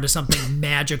seen so far to something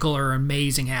magical or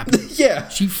amazing happening. Yeah.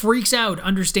 She freaks out,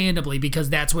 understandably, because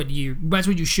that's what you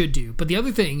should do. But the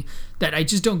other thing that I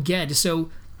just don't get is, so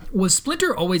was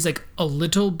Splinter always like a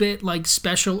little bit like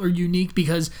special or unique?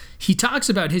 Because he talks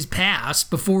about his past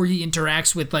before he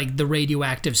interacts with like the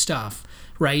radioactive stuff,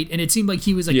 right? And it seemed like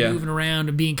he was like moving around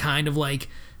and being kind of like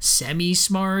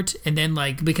semi-smart, and then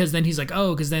like, because then he's like,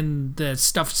 oh, because then the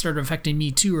stuff started affecting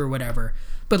me too or whatever.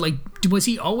 But like, was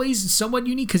he always somewhat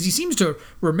unique? Because he seems to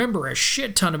remember a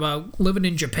shit ton about living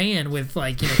in Japan with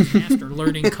like, you know, his master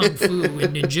learning kung fu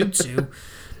and ninjutsu,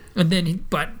 and then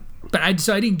I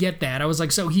didn't get that. I was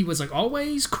like, so he was like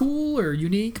always cool or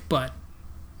unique, but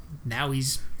now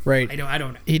he's right. I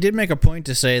don't know. He did make a point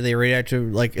to say they react to,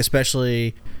 like,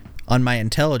 especially on my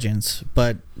intelligence,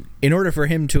 but in order for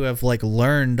him to have like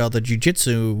learned all the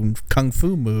jujitsu kung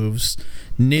fu moves,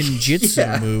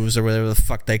 ninjutsu moves, or whatever the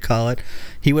fuck they call it,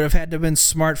 he would have had to have been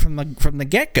smart from the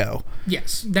get-go.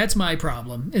 Yes, that's my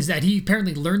problem, is that he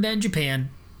apparently learned that in Japan,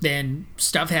 then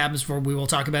stuff happens, for we will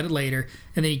talk about it later,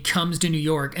 and then he comes to New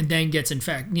York and then gets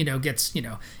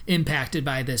impacted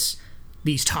by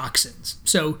these toxins.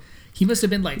 So he must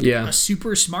have been like a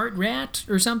super smart rat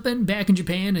or something back in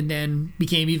Japan, and then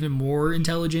became even more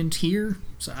intelligent here.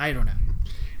 So I don't know.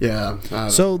 Yeah.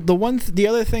 So the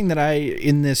other thing that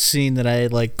in this scene that I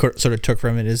like sort of took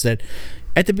from it is that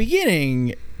at the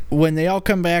beginning, when they all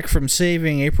come back from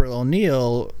saving April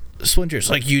O'Neil, Splinter's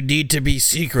like, you need to be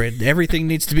secret. Everything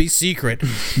needs to be secret.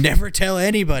 Never tell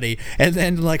anybody. And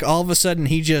then, like, all of a sudden,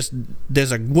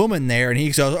 there's a woman there, and he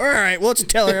goes, all right, well, let's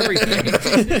tell her everything.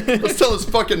 Let's tell this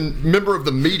fucking member of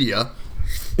the media.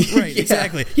 Right,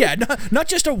 exactly. Yeah, not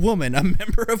just a woman, a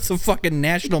member of the fucking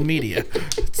national media.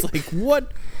 It's like,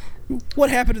 what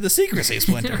happened to the secrecy,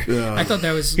 Splinter? Yeah. I thought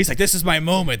that was... He's like, this is my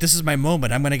moment.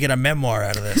 I'm going to get a memoir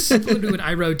out of this. What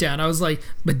I wrote down, I was like,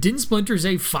 but didn't Splinter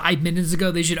say 5 minutes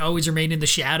ago they should always remain in the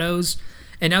shadows?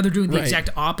 And now they're doing the exact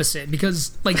opposite,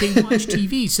 because like they watch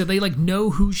TV, so they like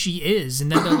know who she is,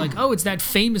 and then they're like, oh, it's that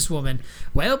famous woman.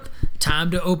 Well,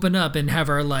 time to open up and have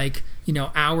our like, you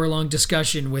know, hour-long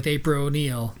discussion with April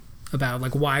O'Neil about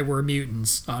like why we're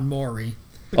mutants on Maury.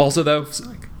 Also, though,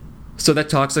 so that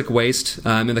toxic waste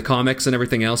in the comics and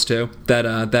everything else too,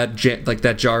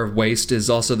 that jar of waste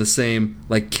is also the same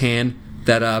like can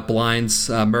that blinds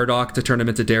Murdoch to turn him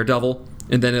into Daredevil,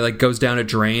 and then it like goes down a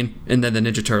drain, and then the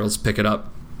Ninja Turtles pick it up.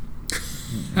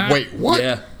 Wait, what?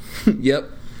 Yeah. Yep.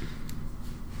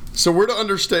 So we're to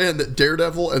understand that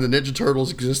Daredevil and the Ninja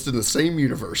Turtles exist in the same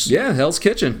universe. Yeah, Hell's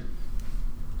Kitchen.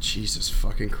 Jesus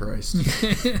fucking Christ.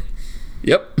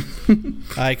 Yep.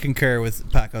 I concur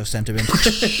with Paco's sentiment.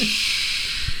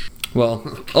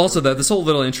 Well, also though, this whole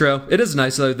little intro, it is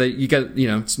nice though that you get, you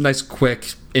know, it's a nice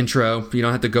quick intro. You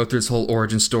don't have to go through this whole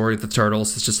origin story of the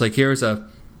Turtles. It's just like, here's a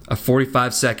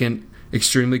 45-second,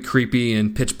 extremely creepy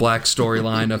and pitch black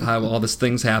storyline of how all these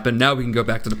things happen. Now we can go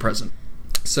back to the present.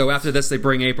 So after this, they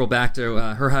bring April back to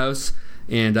her house,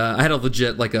 and I had a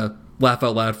legit, like a laugh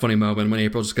out loud funny moment when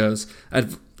April just goes,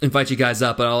 I'd invite you guys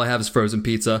up, but all I have is frozen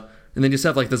pizza. And then you just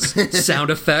have like this sound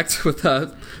effect with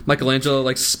Michelangelo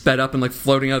like sped up and like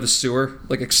floating out of the sewer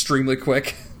like extremely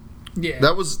quick. Yeah.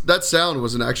 That sound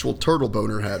was an actual turtle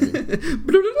boner having.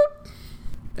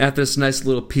 After this nice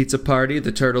little pizza party,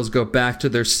 the Turtles go back to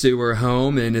their sewer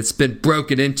home, and it's been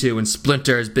broken into, and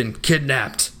Splinter has been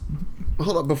kidnapped.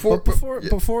 Hold on, before before I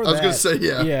was that, going to say,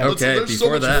 yeah. Okay, there's before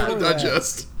so much that. more to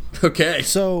digest. Okay.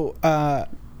 So,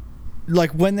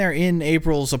 like when they're in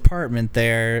April's apartment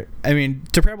there, I mean,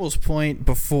 to Preble's point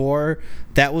before,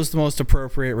 that was the most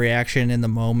appropriate reaction in the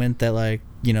moment that, like,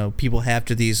 you know, people have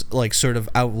to these like sort of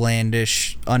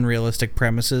outlandish, unrealistic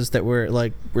premises that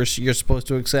you're supposed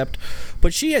to accept.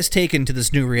 But she has taken to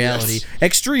this new reality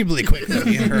extremely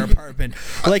quickly in her apartment.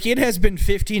 Like, it has been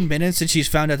 15 minutes since she's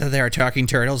found out that there are talking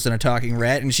turtles and a talking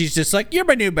rat, and she's just like, "You're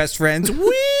my new best friends."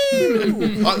 Woo!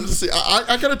 See,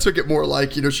 I kind of took it more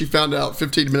like, you know, she found out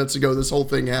 15 minutes ago this whole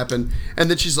thing happened, and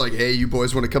then she's like, "Hey, you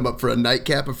boys want to come up for a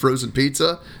nightcap of frozen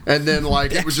pizza?" And then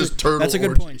like it was just turtle. That's a good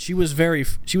orgy. point. She was very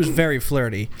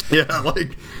flirty. Yeah,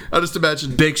 like I just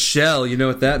imagine Big shell, you know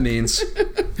what that means.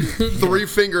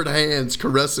 3-fingered hands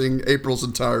caressing April's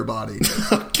entire body.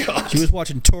 Oh, God. She was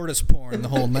watching tortoise porn the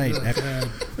whole night.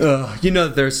 You know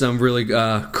that there's some really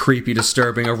creepy,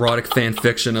 disturbing, erotic fan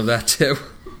fiction of that, too.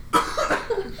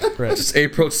 Right. Just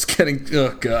April just getting...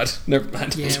 Oh, God. Never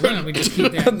mind. Yeah, why don't we just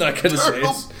keep that? I'm not going to say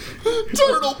it.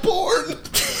 Turtle porn.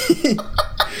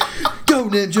 Go,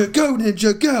 Ninja! Go,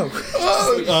 Ninja! Go!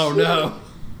 Oh, no.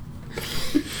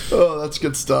 Oh, that's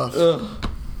good stuff.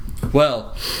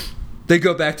 Well, they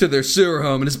go back to their sewer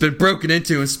home and it's been broken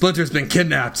into and Splinter's been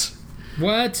kidnapped.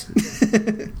 What?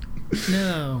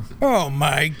 No. Oh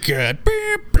my god.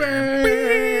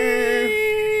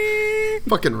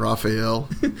 Fucking Raphael.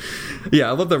 Yeah,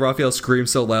 I love that Raphael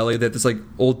screams so loudly that this like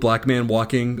old black man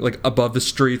walking like above the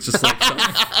streets just like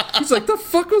he's like, the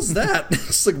fuck was that?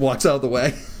 Just like walks out of the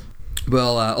way.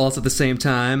 Well, also at the same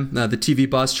time, the TV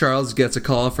boss Charles gets a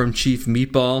call from Chief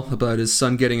Meatball about his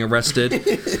son getting arrested.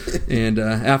 And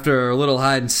after a little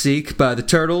hide and seek by the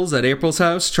Turtles at April's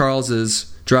house, Charles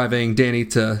is driving Danny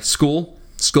to school,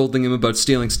 scolding him about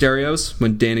stealing stereos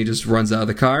when Danny just runs out of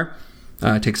the car.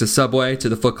 Takes a subway to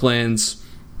the Foot Clan's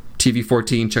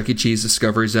TV-14 Chuck E. Cheese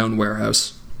Discovery Zone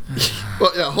warehouse.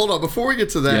 Well, yeah, hold on. Before we get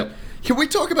to that, Yep. Can we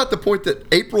talk about the point that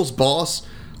April's boss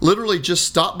literally just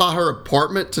stopped by her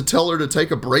apartment to tell her to take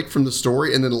a break from the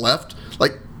story and then left?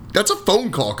 Like, that's a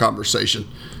phone call conversation.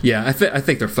 Yeah, I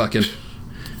think they're fucking.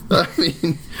 I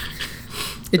mean,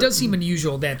 It does seem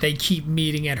unusual that they keep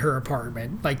meeting at her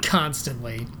apartment, like,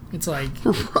 constantly. It's like,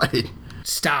 right.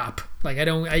 stop. Like,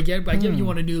 I get you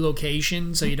want a new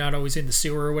location, so you're not always in the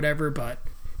sewer or whatever, but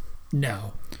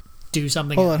no. Do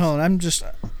something else. Hold on. I'm just...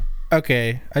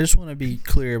 Okay, I just want to be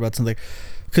clear about something.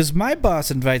 Because my boss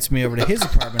invites me over to his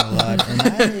apartment a lot,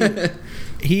 and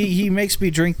he makes me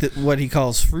drink what he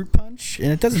calls fruit punch,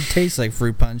 and it doesn't taste like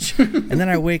fruit punch. And then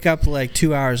I wake up like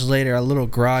 2 hours later, a little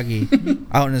groggy,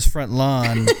 out on his front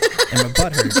lawn, and my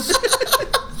butt hurts.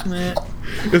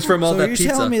 It's from all So that are you pizza.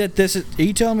 telling me that are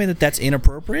you telling me that that's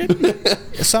inappropriate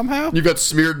somehow? You've got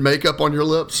smeared makeup on your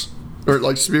lips? Or,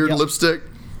 like, smeared Yep. lipstick?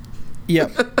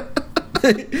 Yep.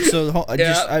 So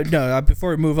before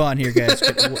we move on here, guys,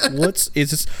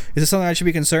 is this something I should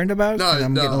be concerned about? No, 'Cause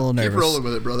I'm getting a little nervous. Keep rolling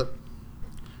with it, brother.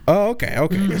 Oh, okay.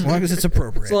 As long as it's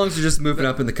appropriate. As long as you're just moving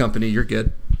up in the company, you're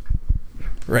good.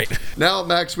 Right. Now,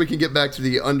 Max, we can get back to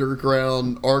the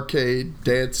underground arcade,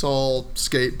 dance hall,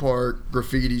 skate park,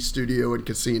 graffiti studio, and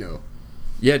casino.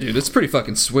 Yeah, dude, it's pretty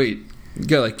fucking sweet. You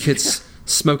got like kids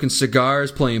smoking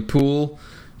cigars, playing pool.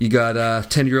 You got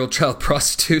 10-year-old child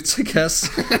prostitutes, I guess.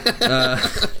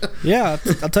 Yeah,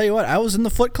 I'll tell you what. I was in the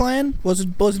Foot Clan.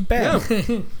 Wasn't bad.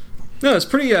 Yeah. No, it's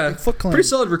pretty Foot Clan. pretty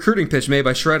solid recruiting pitch made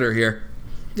by Shredder here.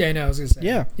 Yeah, I know. I was gonna say.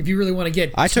 Yeah. If you really want to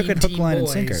get, I took it hook, teen line, and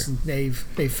boys, sinker. They've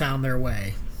found their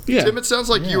way. Yeah. Tim, it sounds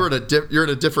like you're in a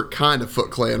different kind of Foot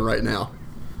Clan right now.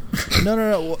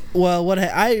 No. Well,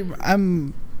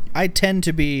 I tend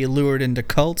to be lured into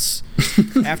cults.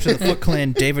 After the Foot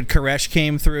Clan, David Koresh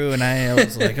came through, and I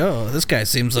was like, "Oh, this guy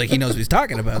seems like he knows what he's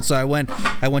talking about." So I went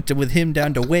with him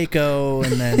down to Waco,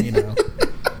 and then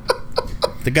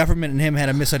the government and him had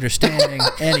a misunderstanding.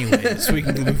 Anyways, we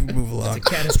can move along. It's a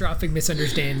catastrophic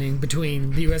misunderstanding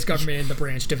between the U.S. government and the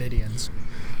Branch Davidians.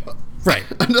 Right.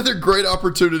 Another great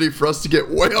opportunity for us to get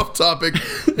way off topic.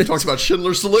 We talked about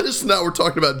Schindler's List. Now we're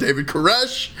talking about David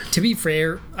Koresh. To be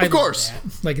fair, I love course.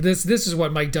 that. Like this is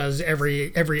what Mike does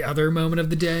every other moment of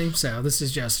the day. So this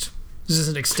is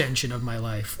an extension of my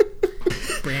life.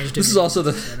 Branch This is also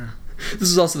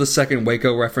the second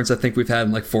Waco reference I think we've had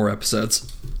in like 4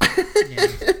 episodes. Yeah.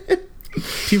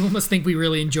 People must think we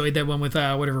really enjoyed that one with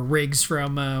whatever Riggs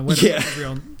from Friday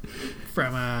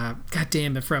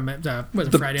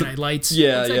Night Lights.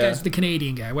 Yeah, What's that yeah. guy's the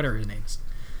Canadian guy, whatever his name is.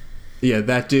 Yeah,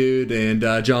 that dude and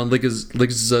John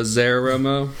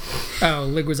Leguizamo. Oh,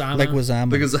 Leguizamo.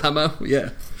 Leguizamo, yeah.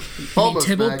 Almost,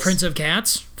 Tybalt, Max. Prince of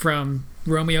Cats from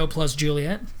Romeo plus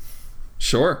Juliet,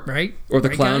 Sure. right? Or the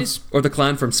Right, clown guys? or the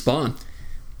clown from Spawn.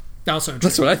 Also true.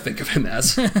 That's what I think of him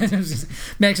as.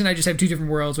 Max and I just have two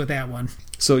different worlds with that one.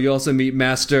 So you also meet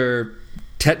Master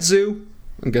Tetsu,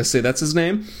 I'm going to say that's his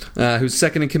name, who's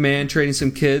second in command, training some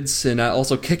kids and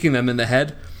also kicking them in the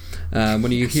head.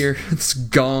 When you hear this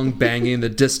gong banging in the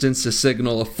distance to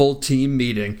signal a full team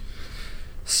meeting.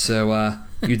 So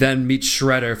you then meet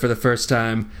Shredder for the first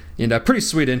time, and a pretty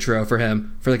sweet intro for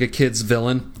him, for like a kid's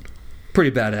villain.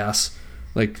 Pretty badass.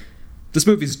 Like, this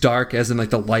movie's dark, as in like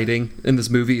the lighting in this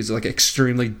movie is like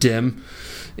extremely dim,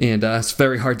 and it's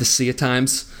very hard to see at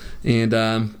times. And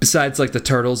besides like the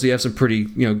turtles, you have some pretty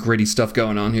gritty stuff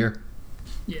going on here.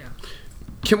 Yeah.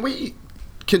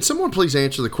 Can someone please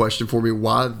answer the question for me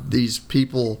why these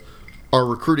people are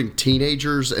recruiting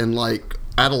teenagers and like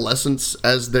adolescents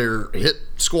as their hit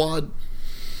squad?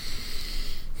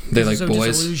 They like so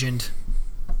boys. disillusioned.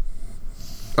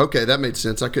 Okay, that made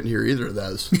sense. I couldn't hear either of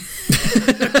those.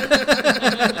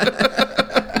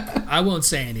 I won't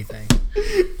say anything.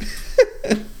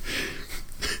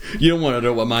 You don't want to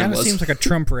know what mine Kind of was. seems like a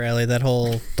Trump rally. The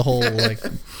whole like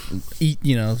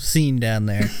scene down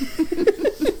there.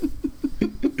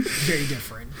 Very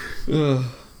different.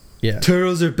 Yeah.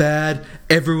 Turtles are bad.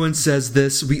 Everyone says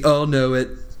this. We all know it.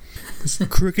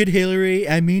 Crooked Hillary,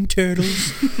 I mean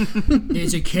turtles.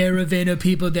 There's a caravan of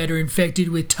people that are infected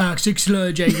with toxic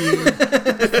sludge, I hear.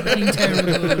 Fucking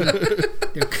terrible.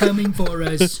 They're coming for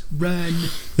us. Run.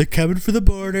 They're coming for the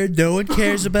border. No one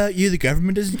cares about you. The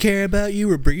government doesn't care about you.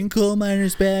 We're bringing coal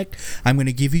miners back. I'm going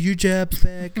to give you your jobs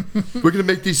back. We're going to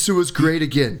make these sewers great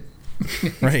again.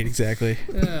 Right, exactly.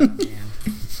 Oh, man.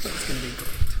 That's going to be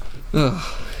great.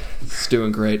 It's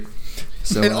doing great.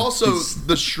 So, And also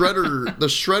the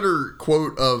Shredder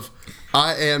quote of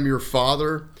 "I am your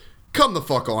father." Come the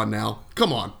fuck on now.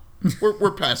 Come on.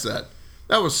 We're past that.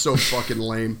 That was so fucking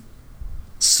lame.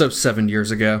 so 7 years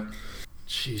ago.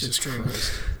 Jesus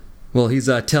Christ. Well, he's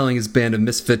telling his band of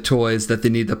misfit toys that they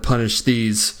need to punish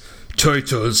these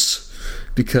turtles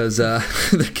because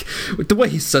the way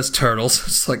he says turtles,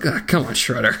 it's like, come on,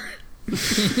 Shredder.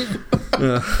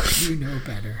 You know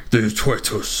better. The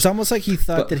turtles. It's almost like he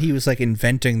thought that he was like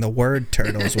inventing the word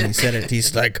turtles when he said it.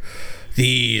 He's like,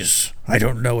 these, I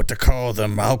don't know what to call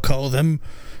them. I'll call them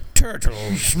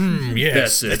turtles. Yes,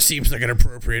 That's it. that seems like an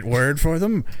appropriate word for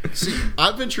them. See,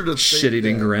 I venture to think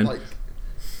Shit-eating that, grin.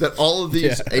 that all of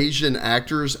these Asian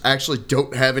actors actually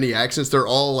don't have any accents. They're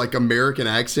all like American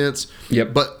accents.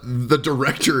 Yep. But the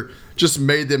director just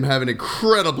made them have an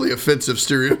incredibly offensive,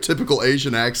 stereotypical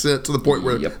Asian accent to the point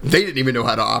where they didn't even know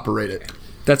how to operate it.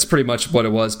 That's pretty much what it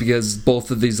was, because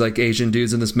both of these like Asian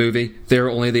dudes in this movie, they were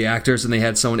only the actors, and they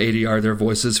had someone ADR their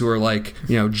voices who were like,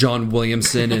 you know, John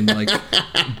Williamson and like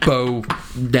Bo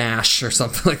Nash or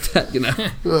something like that, you know.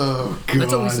 Oh God!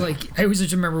 That's always like, I always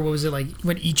just remember, what was it like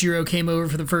when Ichiro came over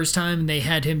for the first time and they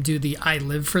had him do the "I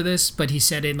live for this," but he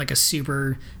said it in like a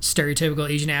super stereotypical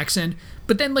Asian accent.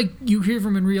 But then like you hear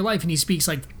from him in real life and he speaks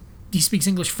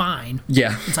English fine.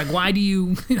 Yeah, It's like, why did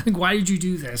you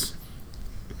do this?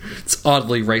 it's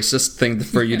oddly racist thing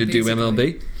for you to do,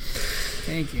 Basically. MLB.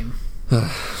 Thank you.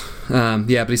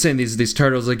 Yeah, but he's saying these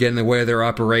turtles are getting away with their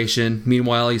operation.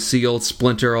 Meanwhile, you see old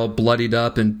Splinter all bloodied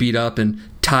up and beat up and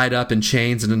tied up in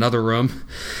chains in another room.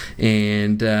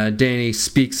 And Danny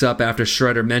speaks up after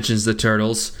Shredder mentions the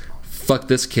turtles. Fuck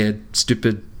this kid,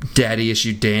 stupid daddy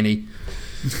issue Danny.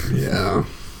 Yeah.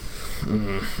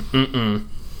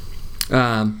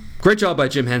 Great job by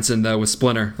Jim Henson though with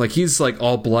Splinter. Like he's like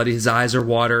all bloody, his eyes are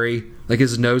watery, like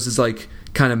his nose is like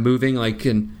kind of moving, like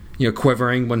and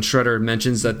quivering when Shredder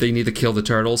mentions that they need to kill the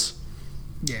turtles.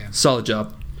 Yeah. Solid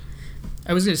job.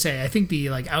 I was gonna say, I think the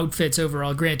like outfits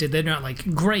overall, granted they're not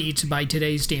like great by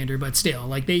today's standard, but still,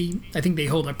 like I think they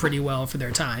hold up pretty well for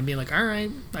their time. Being like, all right,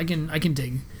 I can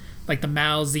dig. Like the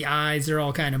mouths, the eyes, they're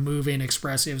all kind of moving,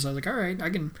 expressive. So I was like, all right,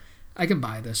 I can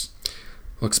buy this.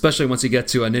 Well, especially once you get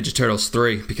to Ninja Turtles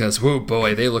 3, because whoa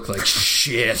boy, they look like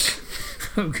shit.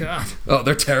 Oh God. Oh,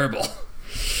 they're terrible.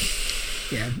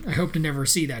 Yeah, I hope to never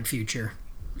see that future.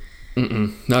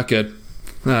 Not good.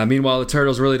 Meanwhile, the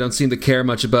turtles really don't seem to care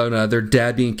much about their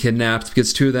dad being kidnapped,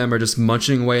 because two of them are just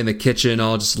munching away in the kitchen,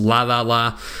 all just la la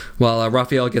la, while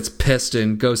Raphael gets pissed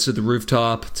and goes to the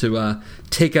rooftop to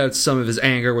take out some of his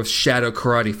anger with shadow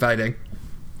karate fighting.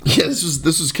 Yeah, this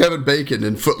was Kevin Bacon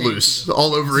in Footloose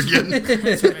all over again.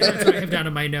 That's what I have down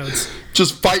in my notes.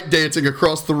 Just fight dancing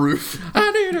across the roof.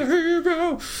 I need a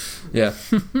hero. Yeah.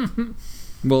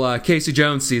 Well, Casey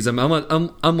Jones sees him.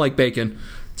 Unlike Bacon,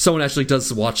 someone actually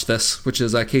does watch this, which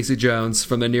is Casey Jones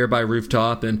from a nearby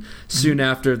rooftop, and soon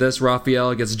after this,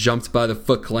 Raphael gets jumped by the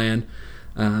Foot Clan.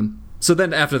 So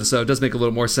then after the show, it does make a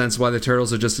little more sense why the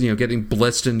turtles are just getting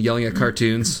blitzed and yelling at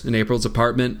cartoons in April's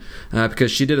apartment,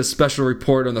 because she did a special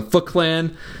report on the Foot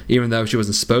Clan, even though she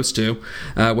wasn't supposed to,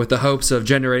 with the hopes of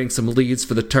generating some leads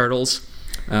for the turtles.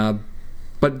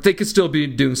 But they could still be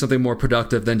doing something more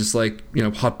productive than just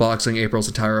hotboxing April's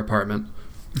entire apartment.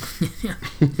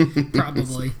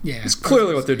 Probably, yeah. It's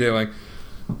clearly what they're doing.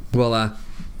 Well,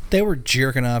 They were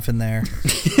jerking off in there.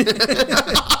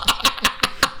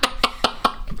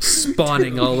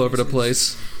 spawning all over the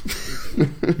place.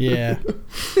 Yeah.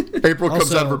 April comes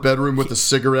Also- out of her bedroom with a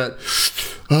cigarette.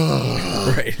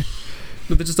 Right.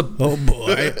 But they're just a Oh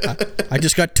boy, I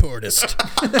just got tortoised.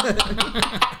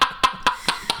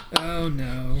 Oh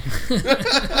no.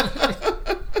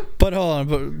 But hold on,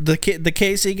 but the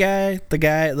Casey guy,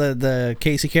 the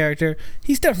Casey character,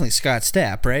 he's definitely Scott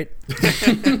Stapp, right?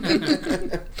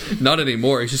 not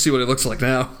anymore. You should see what it looks like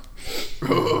now.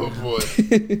 Oh boy.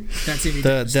 That's even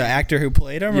The actor who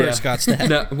played him, or Scott Stapp?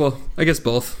 No, well, I guess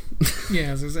both. Yeah,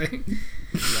 I was gonna say.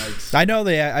 I know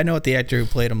what the actor who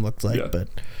played him looked like, Yeah.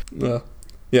 but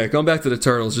Yeah, going back to the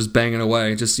turtles, just banging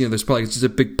away. Just there's probably just a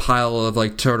big pile of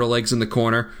turtle legs in the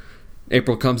corner.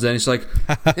 April comes in, and she's like,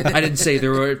 "I didn't say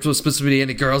there were supposed to be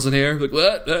any girls in here." Like,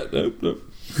 what? No.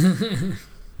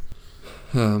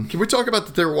 Can we talk about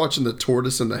that they were watching the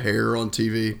tortoise and the hare on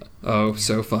TV? Oh,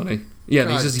 so funny. Yeah,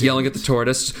 and he's just yelling at the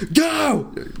tortoise,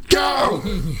 "Go! Go!"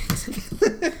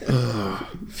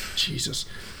 Jesus.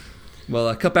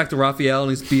 Well, cut back to Raphael, and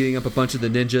he's beating up a bunch of the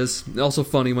ninjas. Also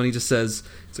funny when he just says,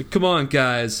 it's like, "Come on,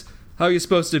 guys. How are you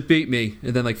supposed to beat me?"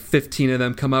 And then like 15 of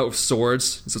them come out with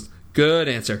swords. He says, "Good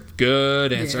answer.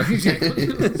 Good answer." Yeah,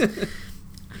 exactly.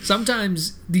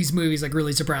 Sometimes these movies like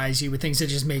really surprise you with things that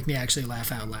just make me actually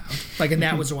laugh out loud. Like, and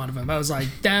that was one of them. I was like,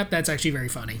 that's actually very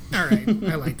funny. All right,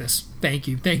 I like this. Thank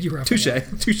you, Raphael.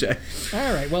 Touche.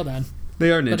 All right, well done.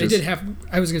 They are ninjas. But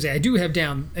I was gonna say, I do have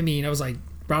down. I mean, I was like,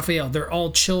 Raphael, they're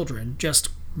all children. Just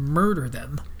murder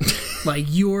them. Like,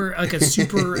 you're like a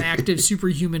super active,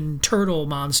 superhuman turtle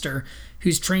monster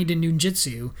who's trained in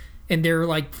ninjutsu, and they're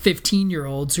like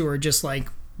 15-year-olds who are just like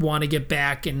want to get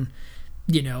back and,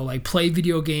 you know, like play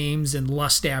video games and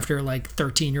lust after like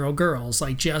 13-year-old girls.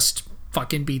 Like, just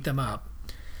fucking beat them up.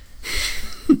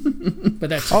 But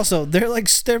that's Also, they're like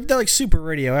super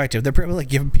radioactive. They're probably like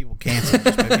giving people cancer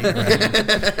just by being around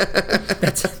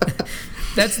them.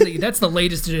 that's the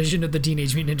latest edition of the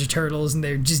Teenage Mutant Ninja Turtles, and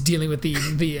they're just dealing with the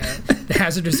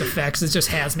hazardous effects. It's just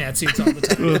hazmat suits all the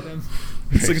time with them.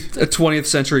 It's like a 20th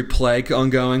century plague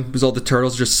ongoing because all the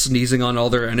turtles are just sneezing on all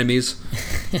their enemies.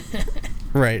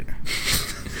 Right.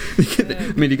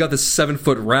 I mean, you got this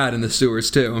 7-foot rat in the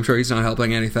sewers too. I'm sure he's not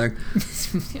helping anything.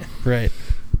 Right.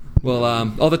 Well,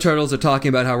 all the turtles are talking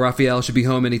about how Raphael should be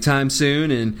home anytime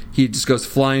soon, and he just goes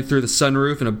flying through the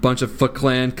sunroof, and a bunch of Foot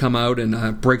Clan come out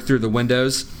and break through the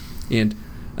windows. And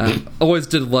always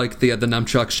did like the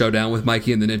nunchuck showdown with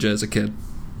Mikey and the Ninja as a kid.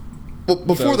 Well,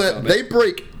 before that, they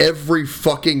break every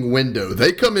fucking window.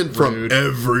 They come in from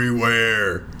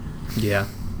everywhere. Yeah.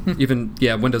 Even,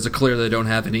 windows are clear. They don't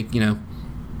have any,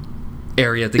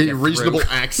 area to get reasonable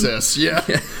through. access, yeah.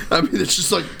 I mean, it's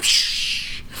just like,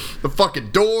 the fucking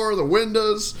door, the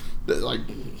windows. Like,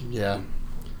 yeah.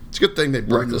 It's a good thing they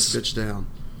bring this bitch down.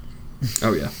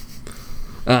 Oh, yeah.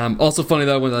 Also funny,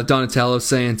 though, when Donatello's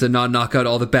saying to not knock out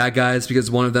all the bad guys because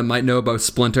one of them might know about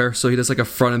Splinter, so he does like a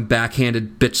front and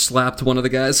backhanded bitch slap to one of the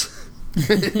guys.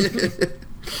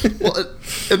 Well,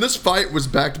 and this fight was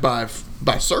backed by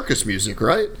circus music,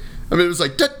 right? I mean, it was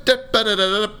like,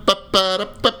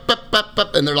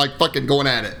 and they're like fucking going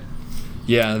at it.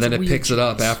 Yeah, and then it picks it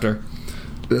up after.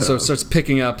 So it starts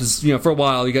picking up. For a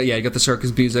while, you got the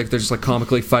circus music. They're just like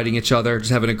comically fighting each other,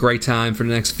 just having a great time for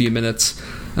the next few minutes,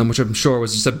 which I'm sure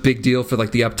was just a big deal for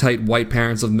like the uptight white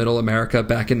parents of Middle America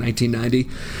back in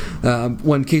 1990.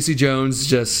 When Casey Jones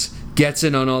just gets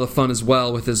in on all the fun as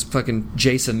well with his fucking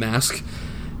Jason mask,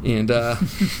 and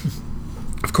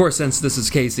of course, since this is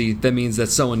Casey, that means that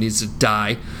someone needs to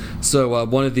die. So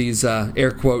one of these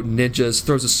air quote ninjas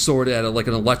throws a sword at like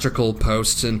an electrical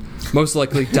post and most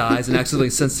likely dies and accidentally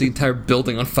sets the entire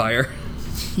building on fire.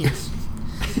 Yes.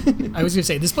 I was gonna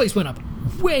say this place went up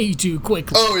way too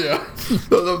quickly. Oh yeah,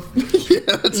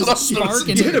 that's what I was spark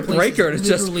and hit a breaker and it's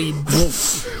just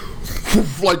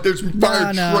like there's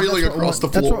fire trailing across the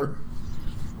floor.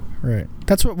 Right.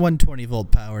 That's what 120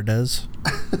 volt power does.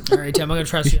 All right, Tim, I'm gonna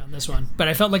trust you on this one. But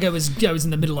I felt like I was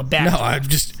in the middle of back. No, I'm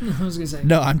just. I was gonna say.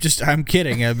 No, I'm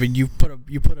kidding. I mean, you put a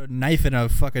knife in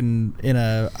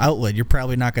a outlet, you're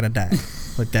probably not gonna die.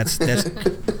 Like that's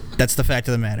the fact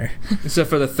of the matter. Except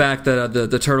for the fact that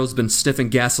the turtle's been sniffing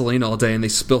gasoline all day and they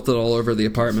spilt it all over the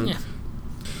apartment.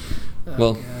 Yeah.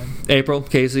 Well, God. April,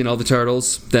 Casey, and all the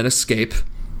turtles then escape.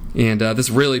 And this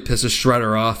really pisses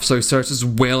Shredder off, so he starts just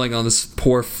wailing on this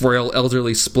poor, frail,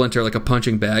 elderly Splinter like a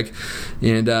punching bag.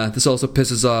 And this also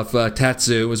pisses off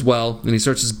Tatsu as well, and he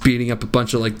starts just beating up a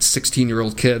bunch of like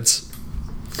 16-year-old kids.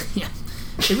 Yeah,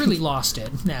 they really lost it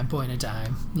at that point in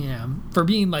time. For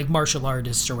being like martial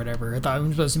artists or whatever. I thought I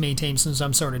was supposed to maintain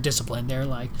some sort of discipline. They're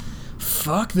like,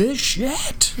 fuck this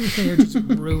shit. They're just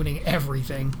ruining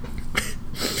everything.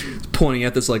 Pointing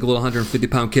at this like little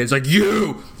 150-pound kid, he's like,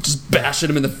 "You!" Just bashing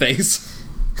him in the face.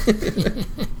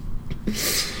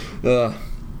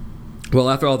 Well,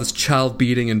 after all this child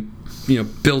beating and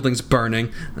buildings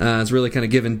burning, it's really kind of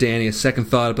given Danny a second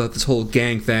thought about this whole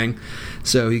gang thing.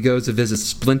 So he goes to visit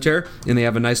Splinter, and they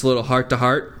have a nice little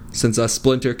heart-to-heart, since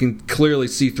Splinter can clearly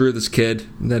see through this kid,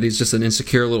 that he's just an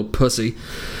insecure little pussy.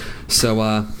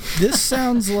 So, this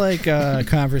sounds like a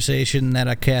conversation that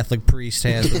a Catholic priest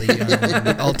has with a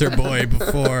young altar boy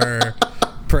before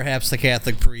perhaps the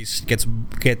Catholic priest gets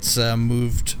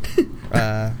moved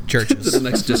churches to the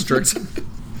next district.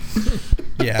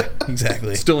 Yeah,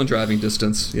 exactly. Still in driving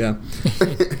distance, yeah.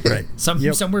 Right.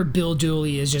 Somewhere Bill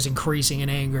Dooley is just increasing in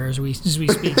anger as we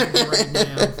speak right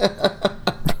now.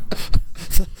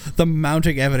 the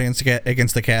mounting evidence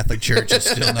against the Catholic Church is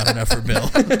still not enough for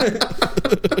Bill.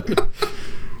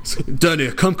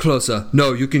 Danny, come closer.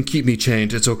 No, you can keep me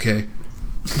chained. It's okay.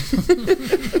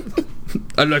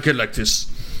 I like it like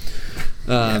this.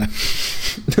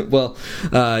 Well,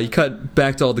 you cut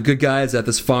back to all the good guys at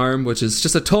this farm, which is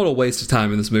just a total waste of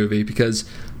time in this movie because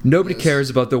nobody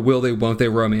cares about the will they won't they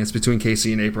romance between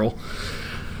Casey and April.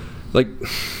 Like,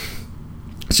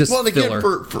 it's just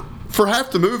filler. For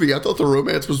half the movie, I thought the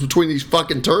romance was between these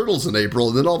fucking turtles and April,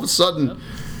 and then all of a sudden,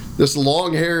 this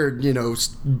long-haired,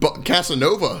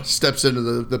 Casanova steps into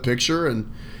the picture, and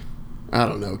I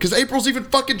don't know, because April's even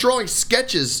fucking drawing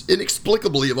sketches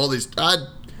inexplicably of all these. God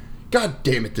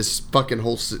damn it! This fucking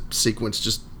whole sequence,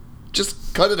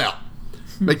 just cut it out.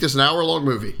 Make this an hour-long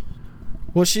movie.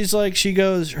 Well, she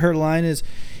goes. Her line is,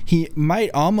 "He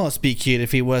might almost be cute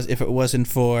if it wasn't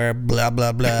for blah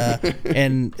blah blah,"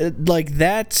 and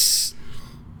that's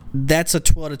a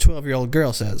 12 to 12-year-old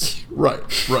girl says. Right.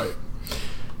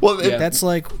 Well, that's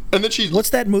like, and then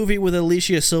what's that movie with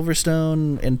Alicia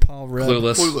Silverstone and Paul Rudd?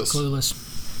 Clueless.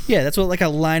 Yeah, that's a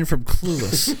line from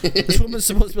Clueless. This woman's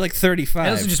supposed to be like 35. I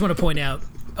also just want to point out,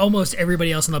 almost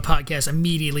everybody else on the podcast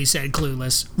immediately said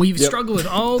Clueless. We've struggled with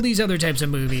all these other types of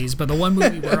movies, but the one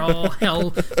movie we're all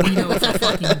hell we know for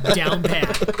fucking down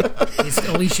pat is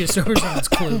Alicia Silverstone's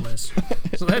Clueless.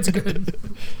 So that's good.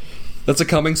 That's a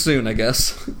coming soon, I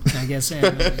guess. I guess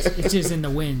it's just in the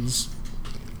winds.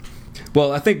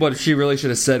 Well, I think what she really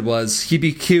should have said was, he'd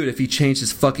be cute if he changed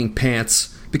his fucking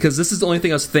pants. Because this is the only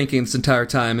thing I was thinking this entire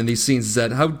time in these scenes is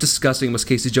that how disgusting must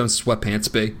Casey Jones'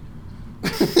 sweatpants be?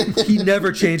 He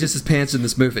never changes his pants in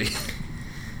this movie.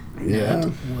 Yeah.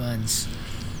 Not once.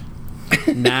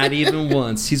 Not even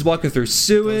once. He's walking through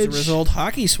sewage. Those are his old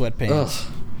hockey sweatpants.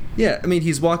 Ugh. Yeah, I mean,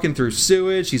 he's walking through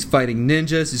sewage, he's fighting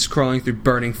ninjas, he's crawling through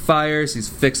burning fires, he's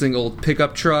fixing old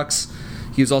pickup trucks.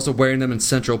 He was also wearing them in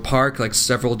Central Park like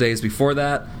several days before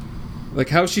that. Like,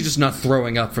 how is she just not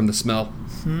throwing up from the smell?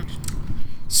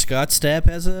 Scott Stapp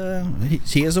has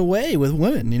a way with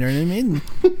women, you know what I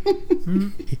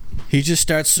mean? He just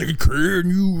starts singing, "Can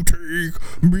you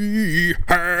take me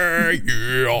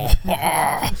higher?"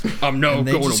 I'm now going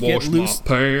to wash my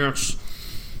pants.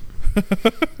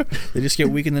 They just get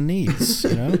weak in the knees,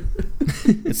 you know?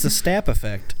 It's the Stapp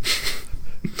effect.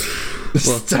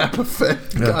 Stapp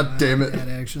effect. God damn it. That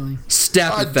actually.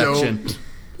 Stapp infection.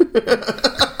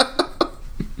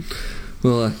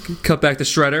 Well, cut back to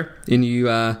Shredder, and you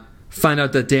find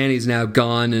out that Danny's now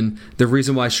gone, and the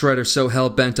reason why Shredder's so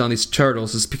hell-bent on these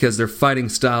turtles is because their fighting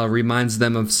style reminds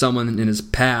them of someone in his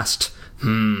past.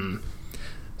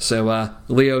 So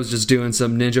Leo's just doing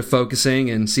some ninja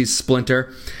focusing and sees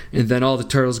Splinter, and then all the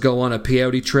turtles go on a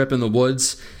peyote trip in the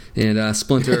woods, and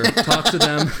Splinter talks to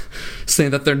them, saying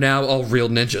that they're now all real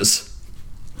ninjas.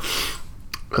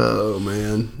 Oh,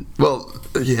 man. Well,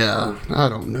 yeah, I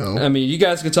don't know. I mean, you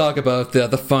guys can talk about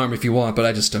the farm if you want, but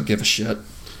I just don't give a shit.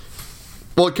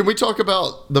 Well, can we talk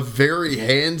about the very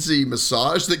handsy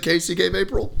massage that Casey gave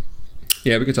April?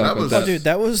 Yeah, we can talk about that. Oh, dude,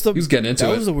 that was the He was getting into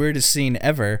that it. was the weirdest scene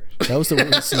ever.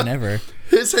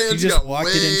 His hands just got walked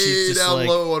way in and she's just down like-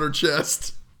 low on her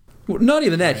chest. Well, not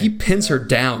even that. He pins her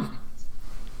down.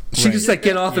 She Right. just like,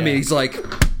 "Get off of me." Yeah. He's like,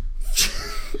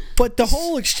 But the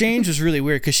whole exchange was really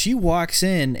weird because she walks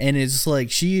in and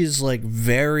she is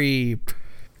very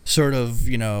sort of,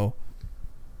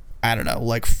 I don't know,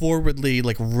 like forwardly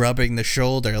like rubbing the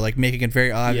shoulder, like making it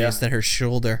very obvious that her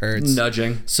shoulder hurts.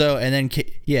 nudging. So and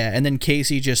then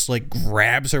Casey just like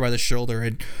grabs her by the shoulder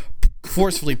and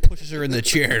forcefully pushes her in the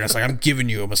chair, and I was like, "I'm giving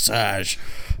you a massage."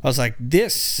 I was like,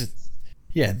 this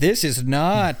is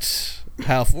not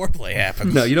how foreplay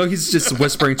happens. No, he's just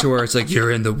whispering to her. It's like,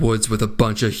 "You're in the woods with a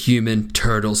bunch of human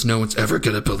turtles. No one's ever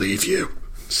gonna believe you."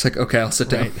 It's like, okay, I'll sit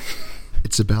down.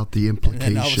 It's about the implication.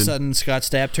 And then all of a sudden, Scott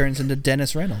Stapp turns into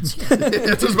Dennis Reynolds. I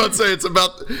was about to say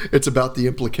it's about the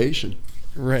implication.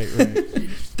 Right.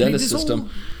 Dennis system.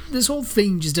 This whole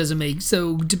thing just doesn't make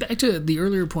back to the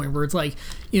earlier point where it's like,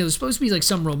 there's supposed to be like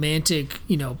some romantic,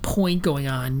 point going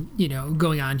on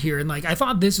here, and like I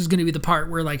thought this was going to be the part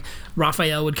where like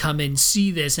Raphael would come in,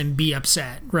 see this, and be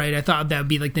upset, right? I thought that would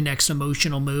be like the next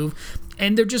emotional move,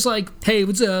 and they're just like, "Hey,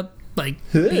 what's up?" Like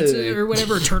pizza or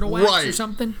whatever, turtle wax or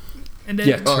something, and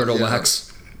then turtle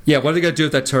wax. Yeah, what are they gonna do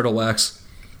with that turtle wax?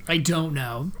 I don't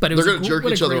know, but it was They're gonna jerk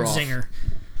each other off. Singer.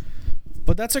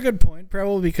 But that's a good point,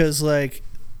 probably because like,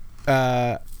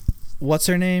 what's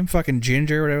her name? Fucking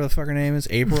Ginger, whatever the fuck her name is.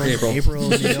 April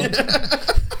O'Neil.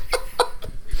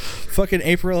 Fucking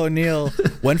April O'Neil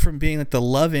went from being like the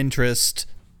love interest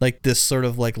like this sort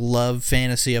of like love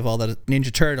fantasy of all the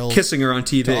Ninja Turtles Kissing her on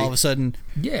TV. to all of a sudden,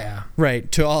 Yeah.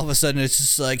 right? To all of a sudden, it's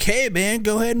just like, hey man,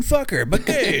 go ahead and fuck her, but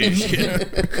cage. You know?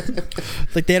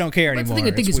 Like they don't care That's the anymore. thing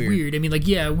I think It's is weird. I mean, like,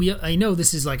 yeah, I know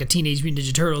this is like a Teenage Mutant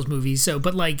Ninja Turtles movie, so,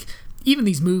 but like, even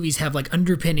these movies have like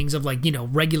underpinnings of like, you know,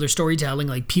 regular storytelling.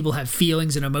 Like people have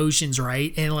feelings and emotions,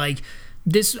 right? And like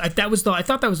this, I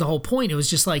thought that was the whole point. It was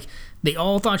just like they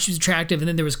all thought she was attractive, and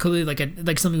then there was clearly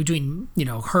like something between, you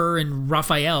know, her and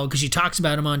Raphael because she talks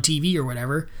about him on TV or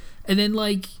whatever. And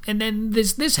then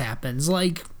this happens.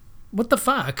 Like, what the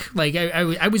fuck? Like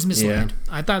I was misled.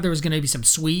 Yeah. I thought there was going to be some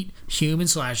sweet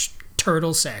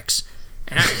human/turtle sex.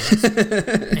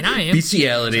 And I am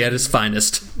Bestiality at its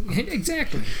finest.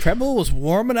 exactly. Preble was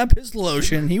warming up his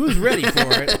lotion. He was ready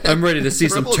for it. I'm ready to see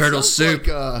some Rebel, it turtle sounds soup.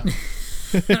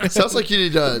 Like, sounds like you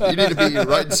need to be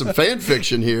writing some fan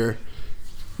fiction here.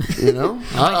 You know,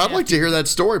 I'd like to hear that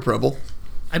story, Preble.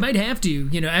 I might have to,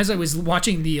 you know, as I was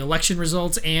watching the election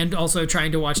results and also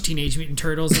trying to watch Teenage Mutant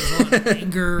Turtles, there was a lot of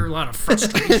anger, a lot of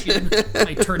frustration.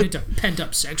 I turned into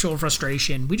pent-up sexual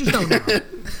frustration. We just don't know.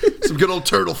 Some good old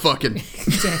turtle fucking.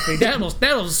 Exactly.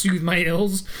 That'll soothe my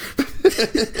ills.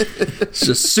 It's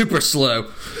just super slow.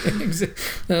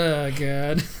 Oh,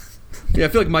 God. Yeah, I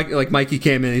feel like Mikey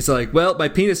came in. He's like, "Well, my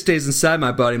penis stays inside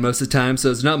my body most of the time, so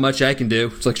there's not much I can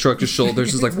do." It's like shrugs his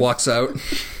shoulders, just like walks out.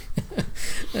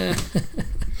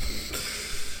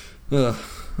 All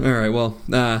right, well,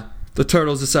 the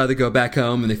turtles decide to go back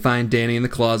home, and they find Danny in the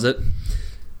closet.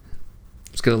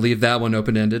 Just gonna leave that one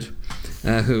open-ended.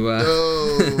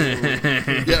 Oh,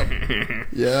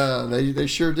 yeah, they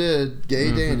sure did.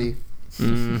 Gay Danny.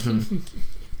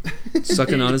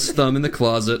 Sucking on his thumb in the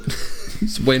closet.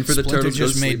 Just waiting for the Splinter turtles to go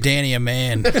to just made sleep. Danny a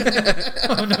man.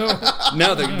 Oh, no.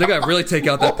 Now they gotta really take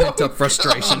out that pent-up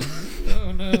frustration.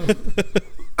 Oh, no.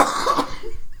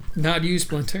 Not you,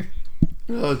 Splinter.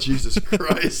 Oh, Jesus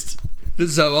Christ. This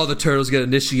is how all the turtles get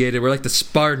initiated. We're like the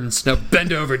Spartans. Now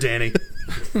bend over, Danny.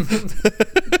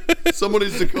 Someone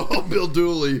needs to call Bill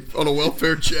Dooley on a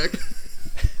welfare check.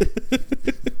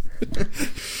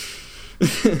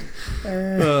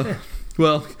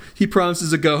 Well, he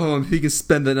promises to go home if he can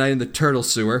spend the night in the turtle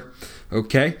sewer.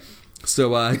 Okay.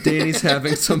 So Danny's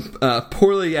having some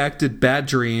poorly acted bad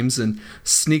dreams and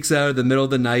sneaks out of the middle of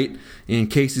the night, and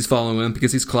Casey's following him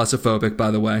because he's claustrophobic,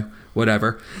 by the way.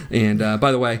 Whatever. And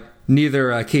by the way,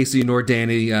 neither Casey nor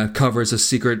Danny covers a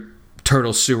secret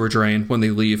turtle sewer drain when they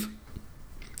leave.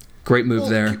 Great move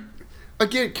there.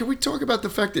 Again, can we talk about the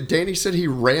fact that Danny said he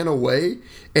ran away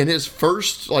and his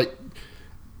first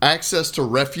access to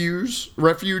refuge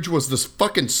was this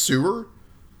fucking sewer?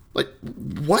 Like,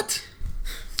 what?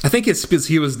 I think it's because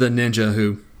he was the ninja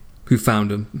who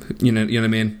found him. You know what I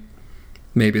mean?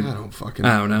 Maybe. I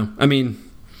don't know. I mean,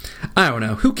 I don't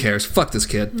know. Who cares? Fuck this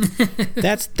kid.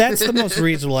 That's the most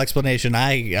reasonable explanation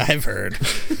I've heard.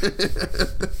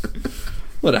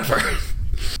 Whatever.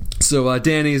 So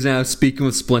Danny is now speaking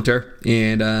with Splinter,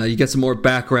 and you get some more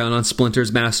background on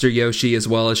Splinter's master Yoshi as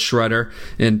well as Shredder.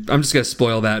 And I'm just gonna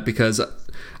spoil that because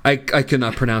I could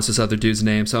not pronounce this other dude's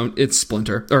name, so it's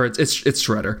Splinter or it's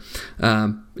Shredder.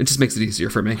 It just makes it easier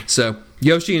for me. So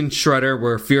Yoshi and Shredder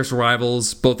were fierce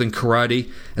rivals, both in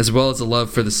karate as well as a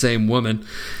love for the same woman.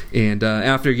 And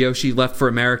after Yoshi left for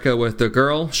America with the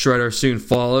girl, Shredder soon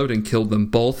followed and killed them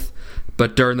both.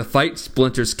 But during the fight,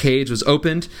 Splinter's cage was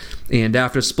opened, and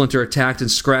after Splinter attacked and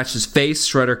scratched his face,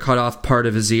 Shredder cut off part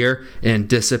of his ear and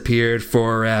disappeared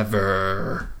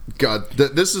forever. God,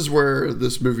 this is where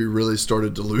this movie really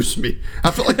started to lose me.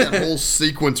 I felt like that whole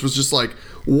sequence was just like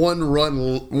one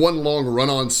long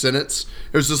run-on sentence.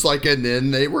 It was just like, and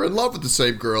then they were in love with the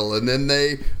same girl, and then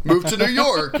they moved to New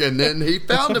York, and then he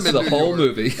found him in New York. The whole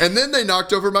movie. And then they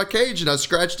knocked over my cage, and I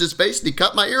scratched his face, and he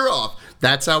cut my ear off.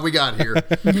 That's how we got here.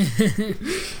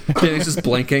 Danny's just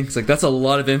blinking. It's like, that's a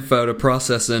lot of info to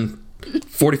process in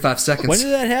 45 seconds. When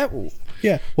did that happen?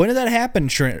 Yeah, when did that happen,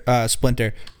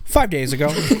 Splinter? 5 days ago.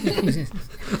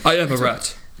 I am a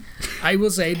rat. I will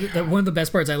say that one of the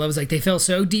best parts I love is like they fell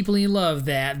so deeply in love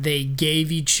that they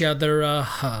gave each other a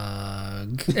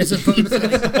hug as opposed to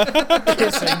like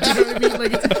kissing. You know what I mean?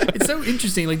 Like it's so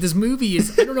interesting. Like this movie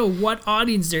is, I don't know what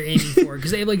audience they're aiming for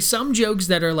because they have like some jokes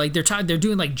that are like they're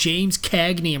doing like James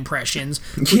Cagney impressions.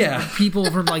 With, like, people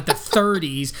from like the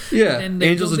 30s. Yeah, and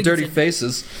Angels with Dirty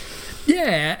Faces.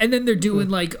 Yeah, and then they're doing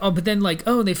like, but then like,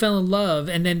 they fell in love,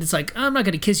 and then it's like, I'm not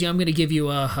gonna kiss you, I'm gonna give you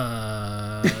a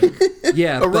hug.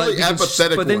 Yeah, a really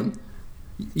apathetic one.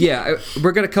 Yeah,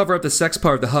 we're gonna cover up the sex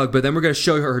part of the hug, but then we're gonna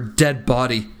show her dead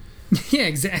body. Yeah,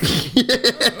 exactly.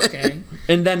 Oh, okay.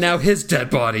 And then now his dead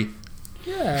body.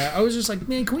 Yeah, I was just like,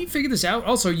 man, can we figure this out?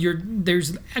 Also,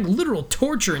 there's literal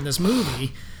torture in this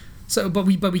movie. So, but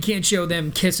we can't show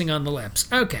them kissing on the lips.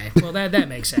 Okay, well that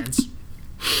makes sense.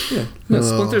 No,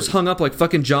 Splinter's hung up like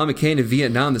fucking John McCain in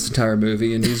Vietnam this entire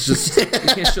movie, and he's just you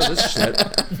can't show this shit.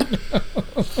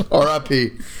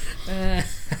 R.I.P.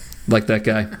 Like that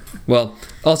guy. Well,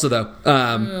 also though,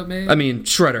 man. I mean,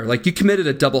 Shredder, like you committed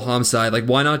a double homicide. Like,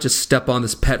 why not just step on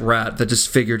this pet rat that just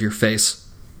figured your face?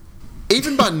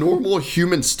 Even by normal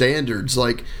human standards,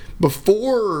 like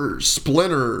before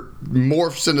Splinter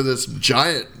morphs into this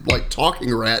giant like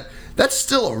talking rat, that's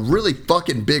still a really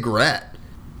fucking big rat.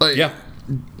 Like, Yeah,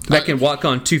 that can walk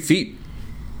on 2 feet.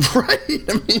 right.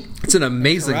 I mean, It's an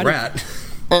amazing Karate. rat.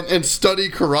 and study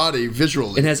karate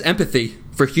visually. It has empathy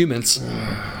for humans.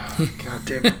 God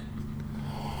damn it.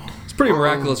 It's a pretty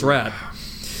miraculous rat.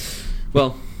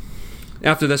 Well,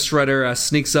 after this, Shredder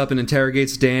sneaks up and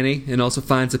interrogates Danny and also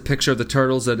finds a picture of the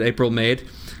turtles that April made.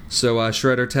 So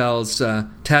Shredder tells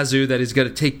Tazu that he's got to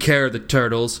take care of the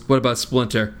turtles. What about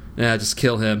Splinter? Just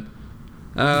kill him.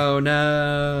 Oh,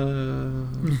 no.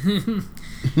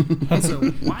 Also,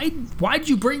 why'd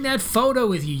you bring that photo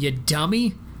with you, you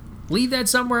dummy? Leave that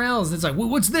somewhere else. It's like,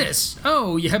 what's this?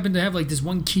 Oh, you happen to have like this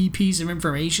one key piece of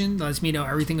information that lets me know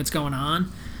everything that's going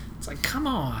on. It's like, come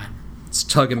on. It's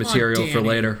tugging Come on, material for Danny.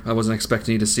 later. I wasn't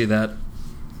expecting you to see that.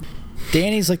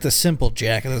 Danny's like the simple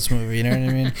Jack of this movie. You know what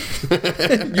I mean?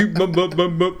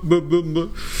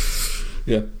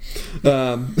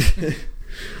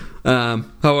 Yeah.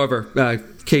 However,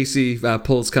 Casey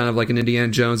pulls kind of like an Indiana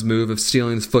Jones move of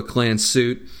stealing his Foot Clan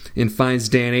suit and finds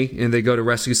Danny, and they go to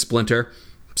rescue Splinter.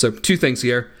 So 2 things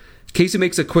here. Casey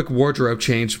makes a quick wardrobe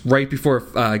change right before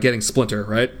getting Splinter,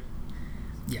 right?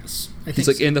 Yes, I think He's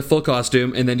like so. in the full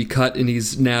costume, and then you cut, and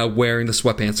he's now wearing the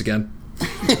sweatpants again.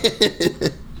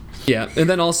 Yeah, and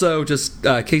then also just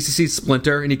Casey sees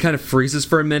Splinter, and he kind of freezes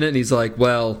for a minute, and he's like,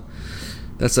 well,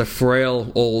 that's a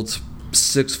frail old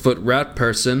 6-foot rat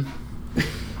person.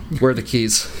 Where are the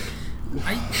keys?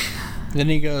 Then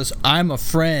he goes, "I'm a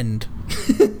friend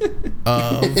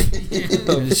of."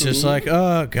 And it's just like,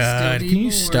 oh god, Study can you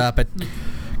more. stop it?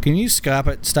 Can you stop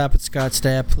it? Stop it, Scott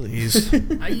Stapp, please.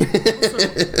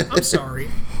 I'm sorry.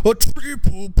 A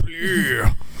triple play.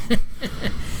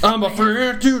 I'm a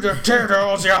friend to the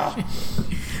turtles, yeah.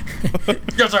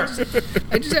 Yes, sir.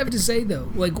 I just have to say though,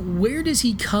 like, where does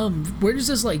he come? Where does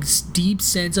this like deep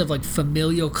sense of like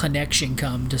familial connection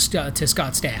come to Scott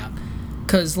Stapp?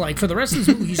 Because like for the rest of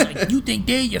this movie, he's like, "You think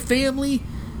they're your family?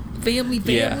 Family?"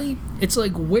 Yeah. It's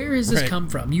like, where has this Right. come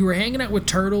from? You were hanging out with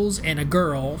turtles and a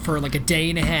girl for like a day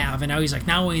and a half, and now he's like,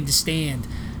 "Now I understand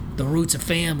the roots of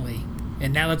family,"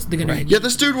 and now they're gonna. Right. Yeah,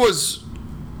 this dude was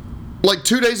like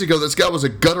 2 days ago. This guy was a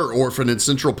gutter orphan in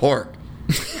Central Park.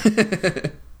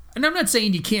 And I'm not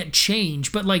saying you can't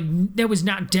change, but like that was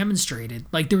not demonstrated.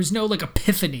 Like there was no like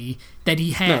epiphany that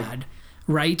he had,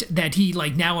 right? That he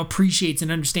like now appreciates and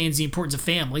understands the importance of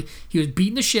family. He was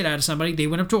beating the shit out of somebody. They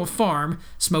went up to a farm,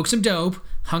 smoked some dope,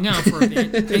 hung out for a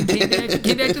bit, and came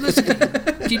back to the city.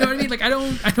 Do you know what I mean? Like I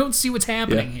don't see what's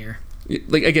happening here.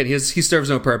 Like again, he serves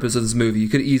no purpose in this movie. You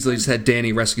could easily just had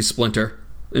Danny rescue Splinter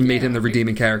and made him the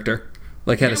redeeming character.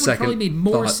 Like had That a would second. probably made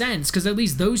more thought. sense because at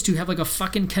least those two have like a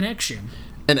fucking connection.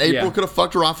 And April Yeah. could have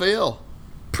fucked Raphael.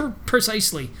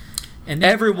 Precisely. And then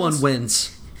Everyone also-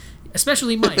 wins,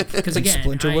 especially Mike, because again,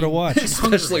 Splinter would have watched.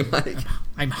 especially Mike.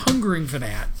 I'm hungering for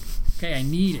that. Okay, I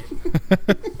need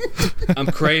it. I'm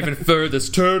craving for this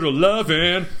turtle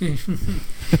loving.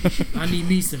 I need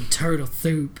me some turtle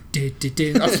soup. I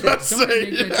was about to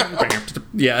say,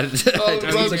 Yeah,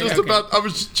 I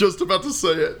was just about to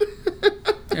say it.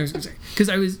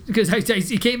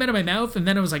 Because it came out of my mouth, and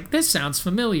then I was like, "This sounds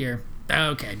familiar."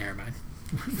 Okay, never mind.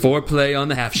 foreplay on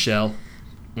the half shell.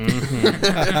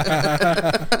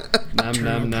 Nom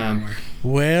nom nom.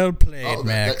 Well played, Oh,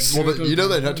 Max. you know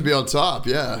they'd have to be on top,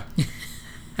 yeah.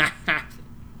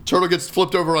 Turtle gets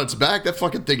flipped over on its back, that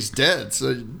fucking thing's dead.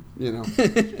 So, you know,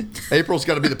 April's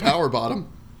got to be the power bottom.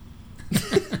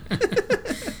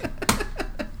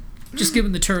 Just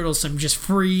giving the turtles some just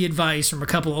free advice from a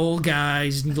couple old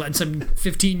guys and letting some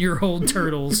 15-year-old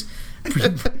turtles.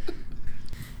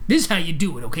 This is how you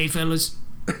do it, okay, fellas?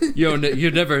 You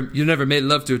never made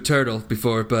love to a turtle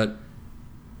before, but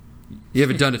you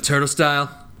ever done it turtle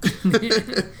style?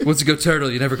 Once you go turtle,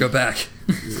 you never go back.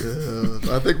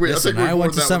 I think we. Listen, I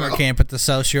went to summer camp at the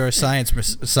South Shore Science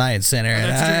Center,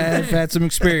 and I've had some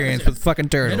experience with fucking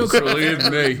turtles. Believe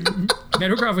me.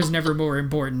 Meadowcroft was never more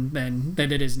important than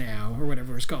it is now, or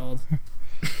whatever it's called.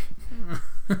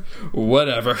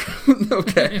 Whatever.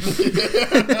 Okay.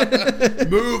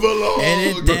 Move along.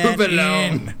 Edit that Move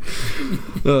along. in.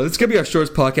 It's gonna be our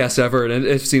shortest podcast ever, and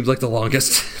it seems like the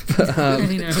longest. You know,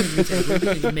 we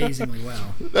did amazingly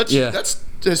well. That's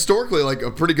historically like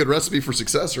a pretty good recipe for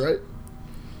success, right?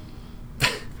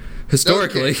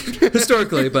 Historically,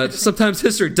 but sometimes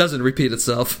history doesn't repeat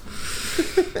itself.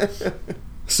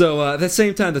 So at the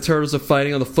same time, the Turtles are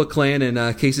fighting on the Foot Clan,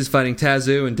 and Casey's fighting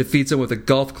Tazoo and defeats him with a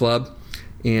golf club.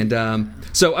 And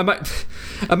so I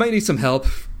might need some help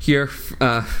here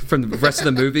from the rest of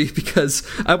the movie, because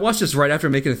I watched this right after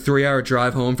making a 3-hour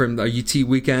drive home from a UT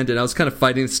weekend, and I was kind of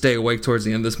fighting to stay awake towards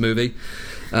the end of this movie.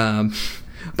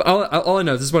 But all I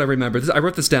know, this is what I remember. I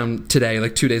wrote this down today,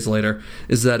 like 2 days later,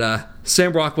 is that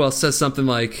Sam Rockwell says something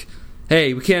like,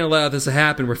 "Hey, we can't allow this to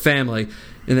happen. We're family."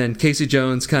 And then Casey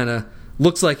Jones kind of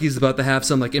looks like he's about to have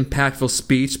some like impactful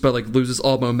speech, but like loses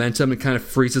all momentum and kind of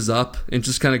freezes up and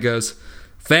just kind of goes,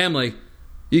 "Family?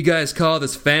 You guys call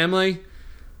this family?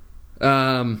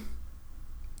 I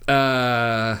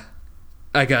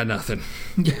got nothing."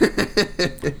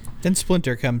 Then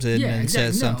Splinter comes in and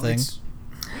says something.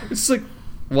 It's like,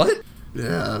 what?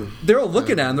 Yeah. They're all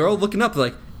looking at him. They're all looking up. They're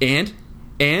like, and?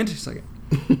 He's like,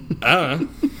 I don't know.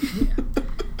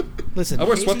 Listen, I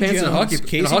wear sweatpants and a hockey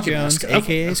Casey Jones, mask.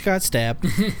 a.k.a. Scott Stapp,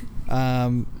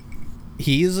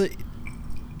 he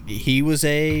was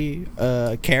a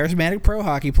charismatic pro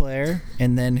hockey player,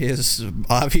 and then his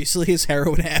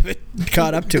heroin habit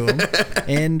caught up to him,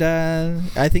 and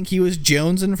I think he was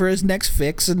jonesing for his next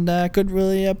fix, and couldn't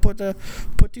really put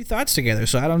two thoughts together.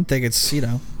 So I don't think it's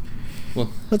Well,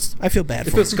 I feel bad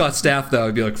if for it was him. Scott Stapp, though,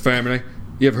 I'd be like, family,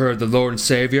 you ever heard of the Lord and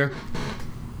Savior?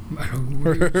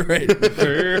 Right.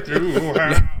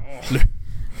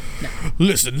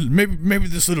 Listen, maybe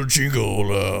this little jingle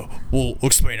will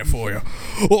explain it for you.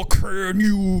 Oh, can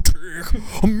you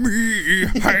take me?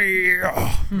 Hey,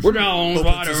 We're down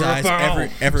opens his eyes.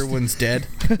 Everyone's dead.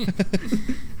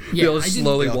 They'll I didn't-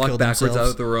 slowly They all walk killed backwards themselves.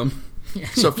 out of the room.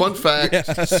 So fun fact,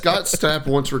 Scott Stapp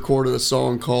once recorded a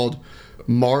song called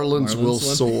Marlins Will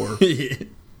Soar.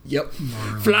 Yep.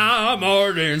 Fly,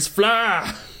 Marlins,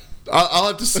 fly. I'll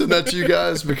have to send that to you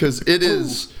guys because it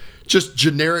is just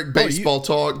generic baseball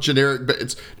talk.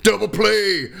 It's double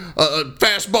play,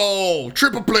 fastball,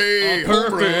 triple play,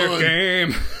 home run.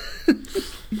 Game.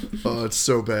 Oh, it's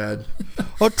so bad.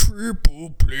 A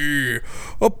triple play,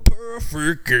 a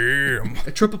perfect game.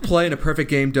 A triple play and a perfect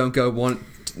game don't go one.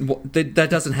 That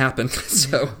doesn't happen.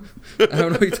 So I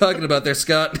don't know what you're talking about there,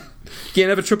 Scott. Can't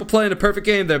have a triple play and a perfect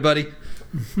game there, buddy.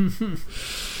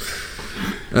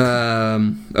 Okay.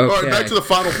 All right, back to the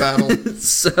final battle.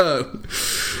 So,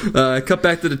 cut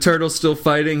back to the Turtles still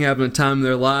fighting, having a time of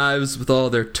their lives with all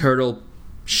their turtle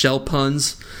shell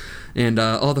puns. And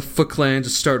all the Foot Clan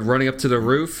just start running up to the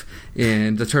roof,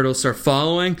 and the Turtles start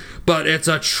following. But it's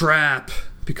a trap,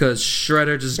 because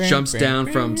Shredder just jumps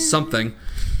down from something.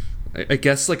 I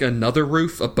guess like another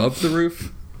roof above the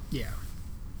roof. Yeah.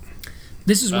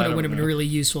 This is when it would have been really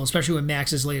useful, especially with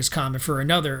Max's latest comment for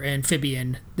another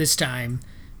amphibian, this time,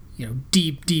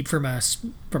 deep from a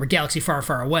galaxy far,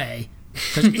 far away.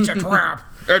 Because it's a trap.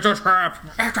 It's a trap.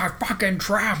 It's a fucking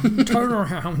trap. Turn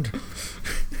around.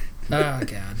 Oh,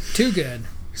 God. Too good.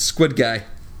 Squid Guy.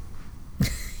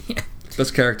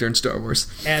 Best character in Star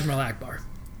Wars. Admiral Akbar.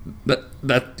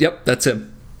 Yep, that's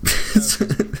him.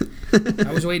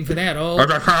 I was waiting for that. Oh,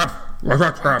 trap.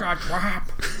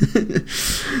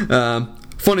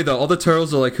 Funny though, all the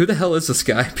Turtles are like, who the hell is this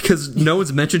guy? Because no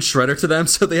one's mentioned Shredder to them,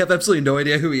 so they have absolutely no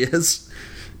idea who he is.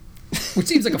 Which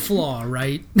seems like a flaw,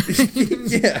 right?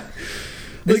 Yeah.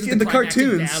 This Like is in the climactic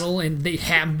cartoons. battle, and they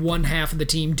have one half of the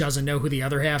team doesn't know who the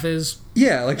other half is.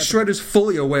 Yeah, like Shredder's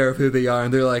fully aware of who they are,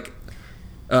 and they're like,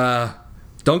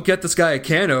 don't get this guy a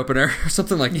can opener, or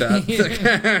something like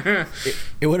that.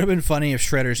 It would have been funny if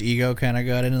Shredder's ego kind of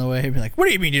got in the way. He'd be like, "What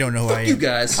do you mean you don't know who I am? you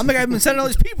guys. I'm the guy who's been sending all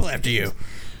these people after you.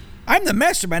 I'm the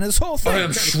mastermind of this whole thing." I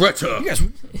am Shredder. You guys,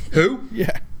 Who?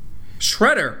 yeah.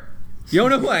 Shredder. You don't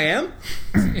know who I am?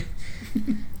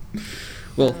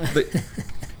 Well,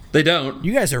 they don't.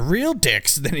 You guys are real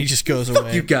dicks. Then he just goes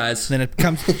away. You guys. Then it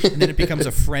becomes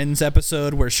a Friends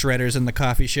episode where Shredder's in the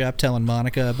coffee shop telling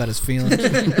Monica about his feelings.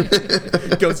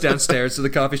 Goes downstairs to the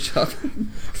coffee shop.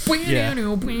 Yeah.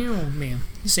 Man,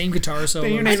 same guitar solo.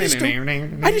 I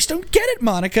just don't get it,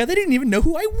 Monica. They didn't even know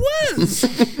who I was.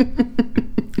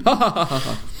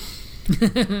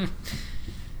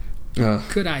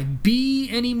 Could I be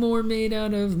any more made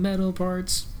out of metal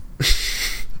parts?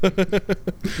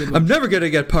 I'm never gonna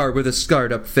get par with a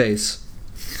scarred up face.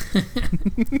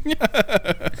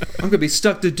 I'm gonna be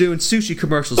stuck to doing sushi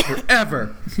commercials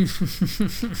forever.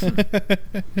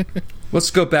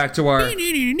 Let's go back to our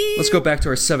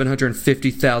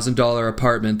 $750,000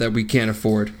 apartment that we can't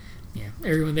afford. Yeah,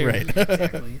 everyone there. Right.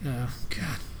 Exactly. Oh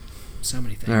God, so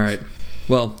many things. All right.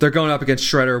 Well, they're going up against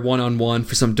Shredder one-on-one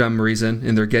for some dumb reason,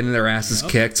 and they're getting their asses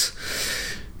kicked.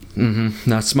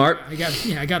 Not smart. I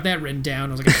got that written down.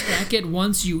 I was like, attack it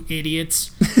once, you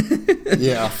idiots.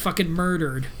 Yeah. Fucking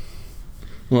murdered.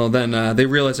 Well, then they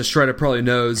realize that Shredder probably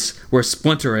knows where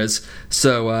Splinter is,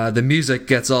 so the music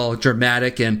gets all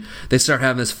dramatic, and they start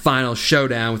having this final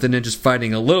showdown with the ninjas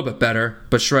fighting a little bit better,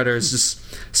 but Shredder is just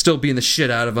still beating the shit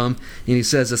out of them, and he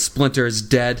says that Splinter is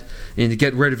dead, and to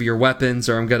get rid of your weapons,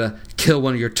 or I'm gonna kill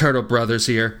one of your turtle brothers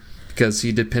here, because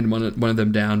he did pin one of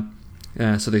them down.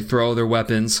 So they throw all their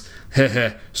weapons.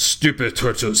 Heh, stupid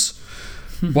turtles.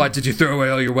 Why did you throw away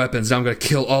all your weapons? Now I'm gonna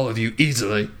kill all of you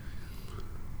easily.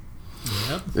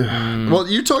 Yep. Well,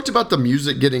 you talked about the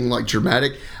music getting like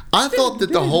dramatic. I thought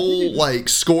that the whole like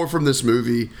score from this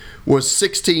movie was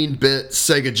 16-bit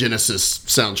Sega Genesis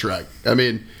soundtrack. I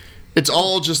mean, it's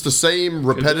all just the same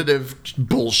repetitive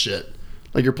bullshit.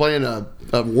 Like you're playing a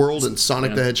world in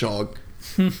Sonic the Hedgehog.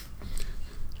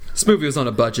 This movie was on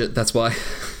a budget, that's why.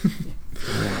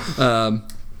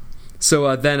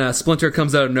 So then Splinter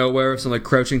comes out of nowhere, some like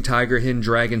crouching tiger, hidden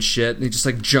dragon shit, and he just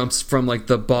like jumps from like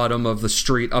the bottom of the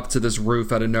street up to this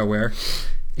roof out of nowhere,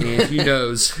 and he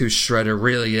knows who Shredder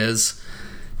really is.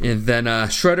 And then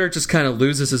Shredder just kind of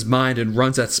loses his mind and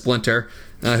runs at Splinter,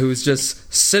 who's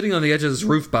just sitting on the edge of this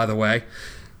roof, by the way.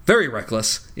 Very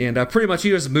reckless, and pretty much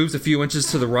he just moves a few inches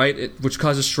to the right, which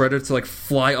causes Shredder to like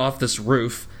fly off this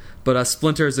roof. But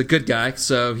Splinter is a good guy,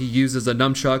 so he uses a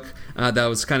nunchuck that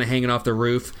was kind of hanging off the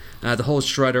roof to hold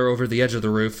Shredder over the edge of the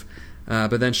roof.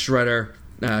 But then Shredder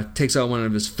takes out one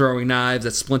of his throwing knives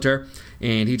at Splinter,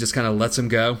 and he just kind of lets him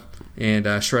go. And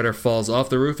Shredder falls off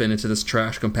the roof and into this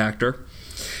trash compactor.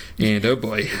 And oh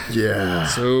boy. Yeah.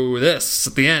 So this,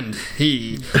 at the end,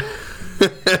 he...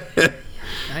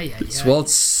 Well,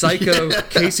 psycho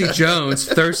Casey Jones,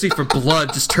 thirsty for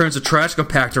blood, just turns a trash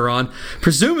compactor on,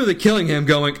 presumably killing him,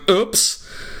 going, oops.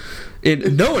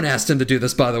 And no one asked him to do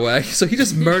this, by the way. So he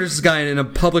just murders this guy in a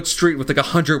public street with like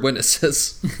 100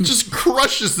 witnesses. Just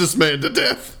crushes this man to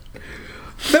death.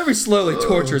 Very slowly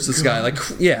tortures this guy. Like,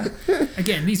 yeah.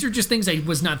 Again, these are just things I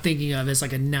was not thinking of as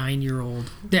like a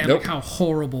 9-year-old. Damn, Nope. like how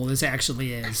horrible this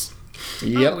actually is.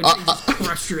 Yep. Oh, and you just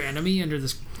crush your enemy under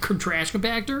this trash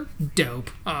compactor?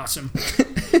 Dope. Awesome.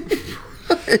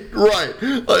 Right.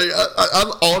 Like,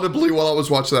 I'm audibly, while I was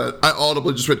watching that, I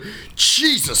audibly just went,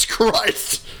 Jesus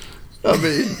Christ. I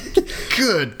mean,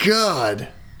 good God.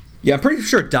 Yeah, I'm pretty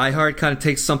sure Die Hard kind of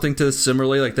takes something to this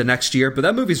similarly, like the next year, but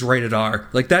that movie's rated R.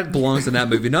 Like, that belongs in that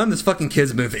movie, not in this fucking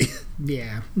kids' movie.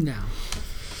 Yeah, no.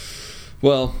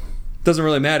 Well, doesn't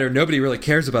really matter. Nobody really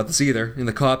cares about this either. And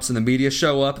the cops and the media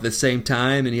show up at the same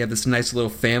time, and you have this nice little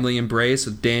family embrace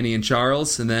with Danny and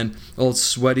Charles, and then old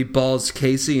sweaty balls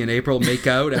Casey and April make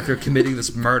out after committing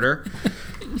this murder.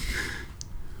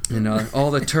 And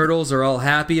all the turtles are all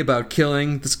happy about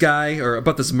killing this guy, or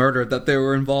about this murder that they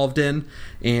were involved in.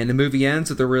 And the movie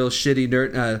ends with a real shitty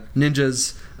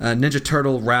Ninja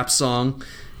Turtle rap song.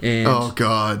 And Oh,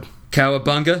 God.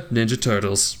 Cowabunga, Ninja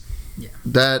Turtles.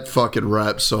 That fucking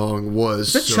rap song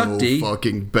was that so Chuck D?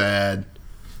 fucking bad.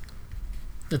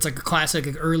 That's like a classic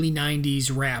like early 90s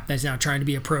rap that's now trying to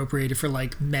be appropriated for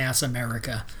like mass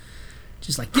America.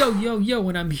 Just like, yo, yo, yo,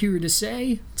 what I'm here to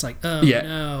say. It's like, oh, Yeah.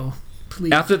 no.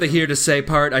 Please. After the here to say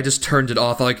part, I just turned it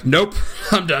off. I'm like, nope,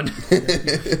 I'm done.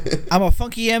 I'm a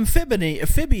funky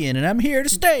amphibian, and I'm here to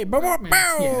stay. Bow, bow,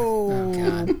 bow. Oh,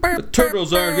 God. The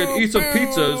turtles are going to eat some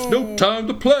pizzas. No time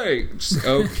to play.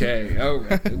 Okay, all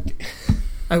right. Okay.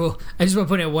 I just want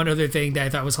to point out one other thing that I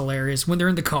thought was hilarious. When they're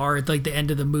in the car at like the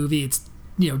end of the movie, it's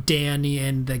Danny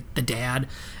and the dad,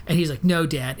 and he's like, "No,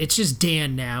 Dad, it's just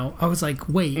Dan now." I was like,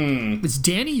 "Wait, is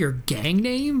Danny your gang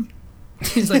name?"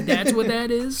 He's like, "That's what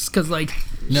that is," because like,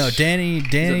 No, Danny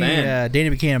became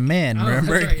a man. Oh,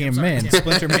 Remember, that's he right, became a I'm man. sorry, yeah.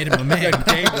 Splinter made him a man.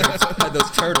 Had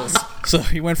those turtles. So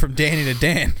he went from Danny to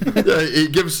Dan. Yeah, he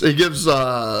gives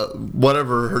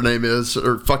whatever her name is,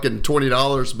 or fucking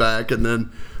 $20 back, and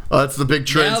then that's the big Now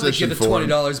they transition give the for him.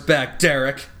 $20 back,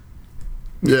 Derek.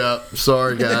 Yeah,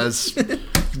 sorry guys.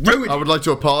 I would like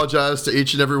to apologize to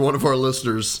each and every one of our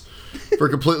listeners for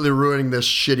completely ruining this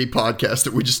shitty podcast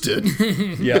that we just did.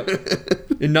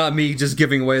 Yep. And not me just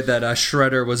giving away that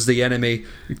Shredder was the enemy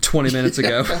 20 minutes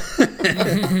ago.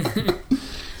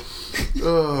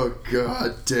 Oh,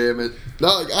 God damn it.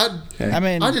 No,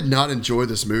 I did not enjoy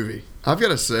this movie. I've got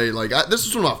to say, this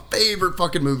was one of my favorite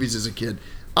fucking movies as a kid.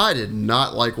 I did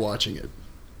not like watching it.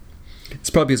 It's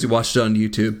probably because you watched it on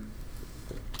YouTube.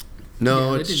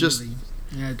 No, Yeah, it's just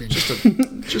it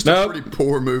didn't. just Nope. a pretty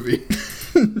poor movie.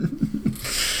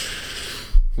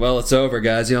 Well, it's over,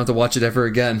 guys. You don't have to watch it ever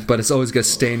again, but it's always going to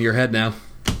stay in your head now.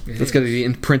 It's going to be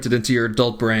imprinted into your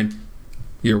adult brain.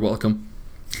 You're welcome.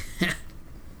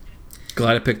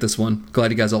 Glad I picked this one.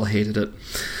 Glad you guys all hated it.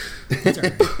 It's all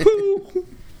right.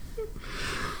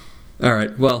 All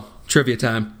right, well, trivia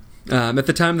time. At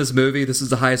the time of this movie, this is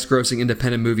the highest grossing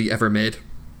independent movie ever made.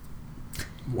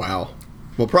 Wow.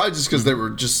 Well, probably just because they were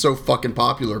just so fucking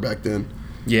popular back then.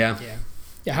 Yeah.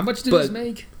 Yeah, how much did But- this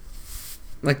make?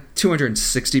 Like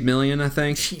 260 million, I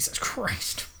think. Jesus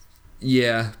Christ.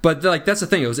 Yeah, but like that's the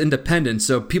thing. It was independent,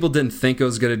 so people didn't think it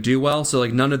was going to do well. So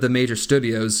like none of the major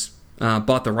studios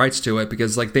bought the rights to it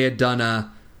because like they had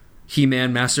done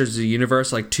He-Man Masters of the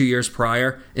Universe like 2 years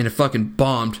prior, and it fucking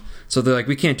bombed. So they're like,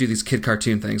 we can't do these kid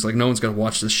cartoon things. Like no one's going to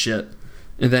watch this shit.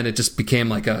 And then it just became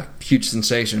like a huge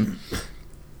sensation.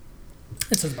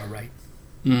 That sounds about right.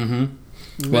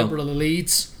 Mm-hmm. Liberal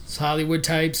elites, it's Hollywood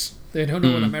types. They don't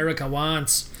know what America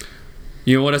wants.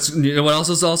 You know what? You know what else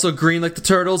is also green like the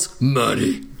turtles?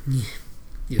 Money.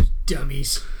 You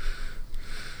dummies.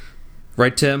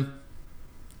 Right, Tim?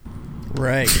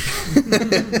 Right.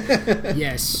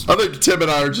 Yes. I think Tim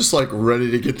and I are just like ready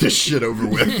to get this shit over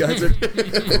with. Guys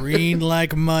are- Green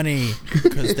like money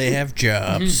because they have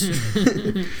jobs.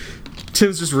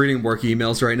 Tim's just reading work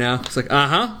emails right now. It's like,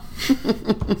 uh-huh.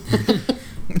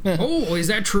 Oh, is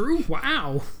that true?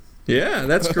 Wow. Yeah,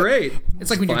 that's great.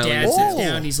 It's like when your Finally. dad sits Oh.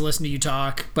 down and he's listening to you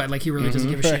talk, but like he really doesn't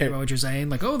give a shit Right. about what you're saying.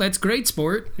 Like, oh, that's great,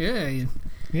 sport. Yeah.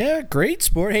 Yeah, great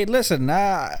sport. Hey, listen,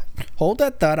 hold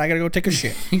that thought. I gotta go take a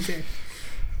shit. Give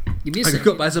me a I could second.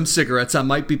 go buy some cigarettes. I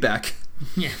might be back.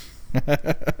 Yeah.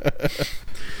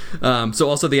 So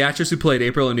also the actress who played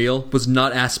April O'Neil was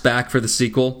not asked back for the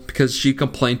sequel because she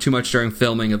complained too much during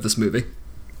filming of this movie.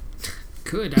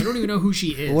 Good. I don't even know who she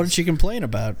is. What did she complain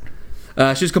about?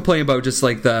 She was complaining about just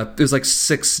like it was like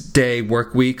 6-day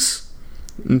work weeks.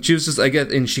 And she was just,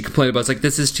 and she complained about, it's like,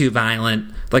 this is too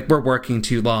violent. Like, we're working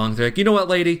too long. They're like, you know what,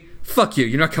 lady? Fuck you.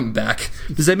 You're not coming back.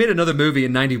 Because they made another movie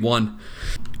in 91.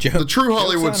 The true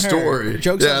Hollywood Joke's on her. story.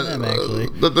 Joke's on them, actually.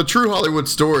 The true Hollywood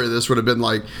story of this would have been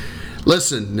like,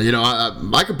 listen, you know,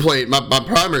 my complaint, my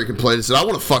primary complaint is that I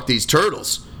want to fuck these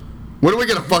turtles. When are we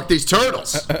going to fuck these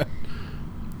turtles?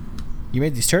 You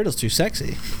made these turtles too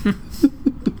sexy.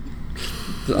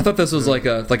 I thought this was like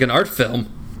an art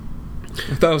film.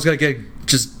 I thought I was going to get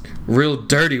just real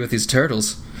dirty with these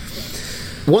turtles.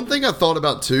 One thing I thought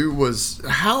about too was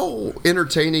how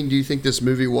entertaining do you think this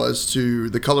movie was to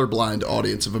the colorblind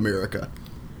audience of America?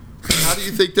 How do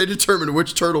you think they determined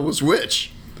which turtle was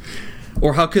which?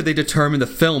 Or how could they determine the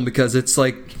film? Because it's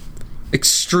like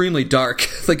extremely dark.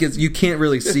 Like you can't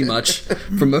really see much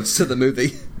for most of the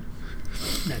movie.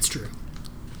 That's true.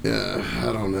 Yeah,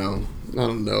 I don't know.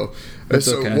 It's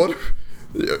so okay. what?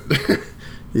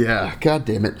 Yeah, god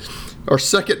damn it. Our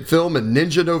second film in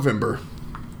Ninja November.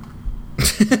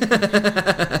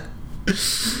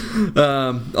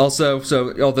 Also, so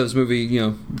although this movie,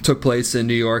 took place in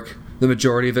New York, the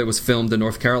majority of it was filmed in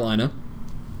North Carolina.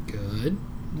 Good.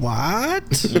 What?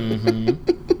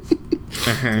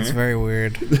 It's very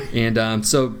weird. And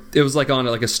so it was like on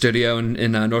like a studio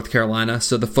in North Carolina.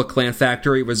 So the Foot Clan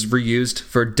factory was reused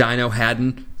for Dino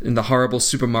Haddon in the horrible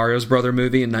Super Mario's Brother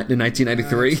movie in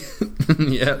 1993.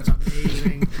 Yeah.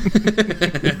 Amazing.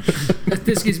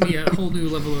 This gives me a whole new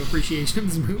level of appreciation of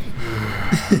this movie.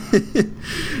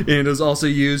 And it was also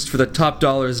used for the Top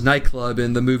Dollars nightclub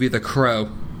in the movie The Crow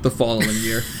the following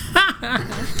year.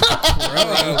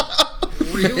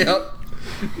 Really?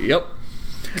 Yep.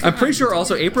 I'm pretty sure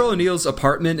also April O'Neil's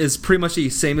apartment is pretty much the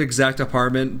same exact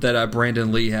apartment that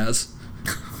Brandon Lee has.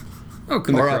 Oh,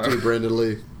 cool. R.I.P. Brandon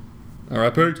Lee.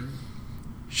 R.I.P.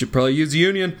 Should probably use the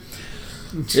union.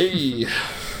 Hey.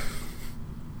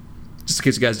 Just in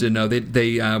case you guys didn't know,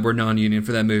 they were non-union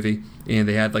for that movie, and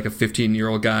they had like a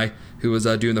 15-year-old guy who was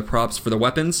doing the props for the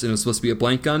weapons, and it was supposed to be a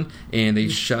blank gun, and they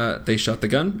shot the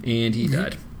gun, and he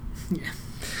died. Yeah.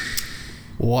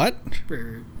 What?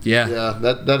 Yeah. Yeah,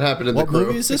 that happened in What The Crow.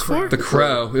 movie is this The Crow. for? The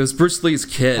Crow. It was Bruce Lee's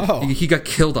kid. Oh. He got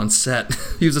killed on set.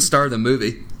 He was a star of the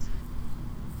movie.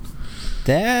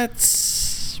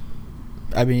 That's...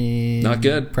 I mean... Not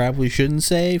good. Probably shouldn't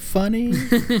say funny.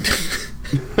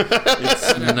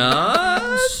 It's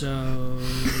not. So,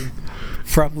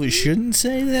 Probably shouldn't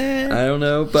say that. I don't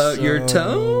know about your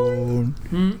tone.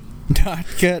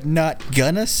 Not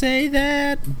gonna say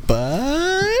that,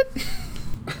 but...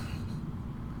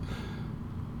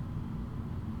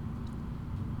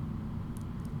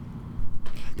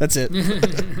 That's it.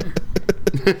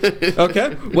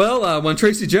 Okay. Well, when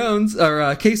Casey Jones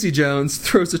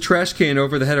throws a trash can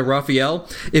over the head of Raphael,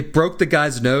 it broke the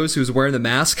guy's nose who was wearing the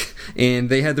mask, and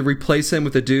they had to replace him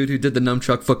with a dude who did the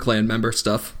Nunchuck Foot Clan member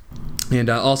stuff. And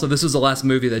also, this was the last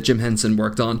movie that Jim Henson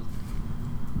worked on.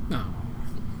 Oh.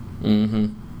 Mm-hmm.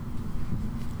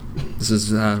 This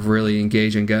is really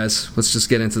engaging, guys. Let's just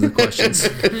get into the questions.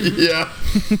 Yeah.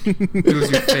 Who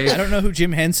was your favorite? I don't know who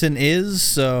Jim Henson is,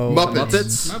 so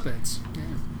Muppets. Yeah.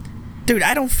 dude,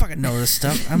 I don't fucking know this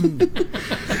stuff.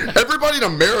 Everybody in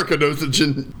America knows the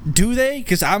Jim. Do they?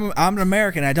 Because I'm an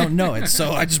American. I don't know it,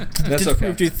 so I just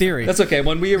disproved your theory. That's okay.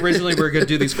 When we originally were going to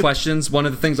do these questions, one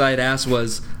of the things I had asked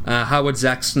was, how would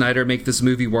Zack Snyder make this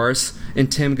movie worse?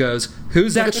 And Tim goes,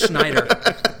 who's Zack Snyder?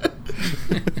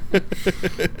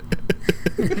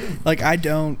 Like, I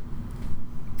don't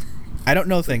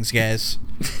know things, guys.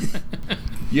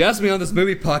 You asked me on this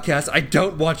movie podcast. I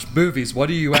don't watch movies. What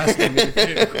are you asking me to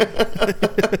do?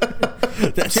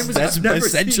 That's never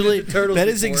essentially seen the Turtles that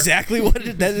is before. exactly what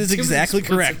it, that is exactly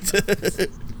correct.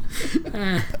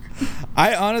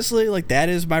 I honestly, like, that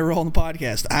is my role in the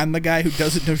podcast. I'm the guy who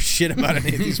doesn't know shit about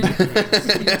any of these movies.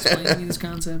 Can you explain to me this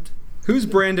concept? Who's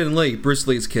Brandon Lee? Bruce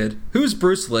Lee's kid. Who's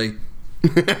Bruce Lee?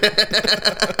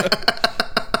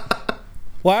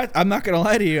 Well, I'm not gonna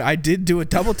lie to you. I did do a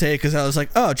double take because I was like,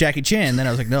 "Oh, Jackie Chan." Then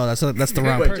I was like, "No, that's the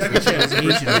wrong person. Jackie Chan It's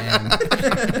an Asian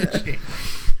man."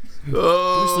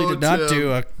 Oh, Bruce Lee did not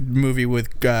do a movie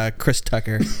with Chris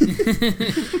Tucker.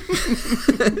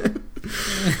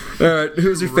 All right,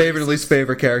 who's your favorite and least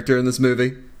favorite character in this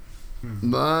movie?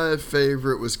 My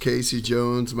favorite was Casey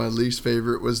Jones. My least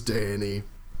favorite was Danny.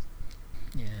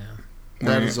 Yeah,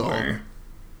 That is all.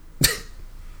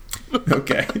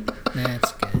 Okay.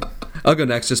 that's good. I'll go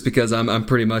next just because I'm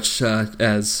pretty much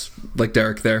as like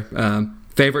Derek there.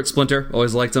 Favorite Splinter,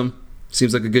 always liked him.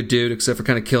 Seems like a good dude, except for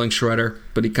kind of killing Shredder,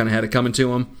 but he kind of had it coming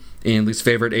to him. And least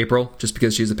favorite, April, just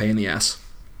because she's a pain in the ass.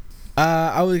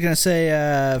 I was gonna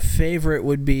say favorite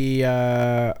would be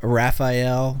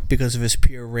Raphael because of his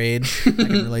pure rage. I can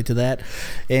relate to that.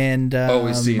 And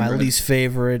Always seeing my red. least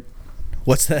favorite.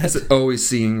 What's that? It's always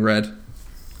seeing red.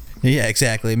 Yeah,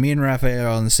 exactly. Me and Raphael are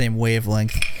on the same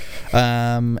wavelength.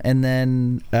 And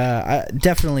then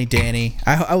definitely Danny.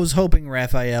 I was hoping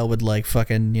Raphael would like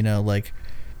fucking, like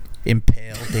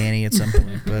impale Danny at some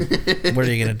point, but what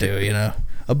are you gonna do?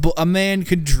 A man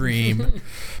could dream.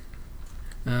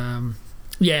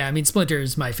 Yeah, I mean, Splinter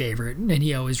is my favorite, and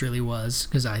he always really was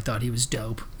because I thought he was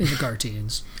dope in the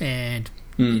cartoons. And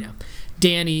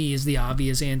Danny is the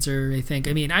obvious answer, I think.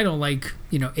 I mean, I don't like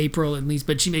April at least,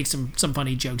 but she makes some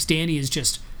funny jokes. Danny is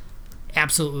just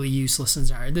absolutely useless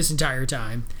this entire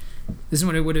time. This is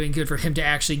when it would have been good for him to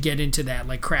actually get into that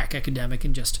like crack epidemic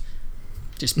and just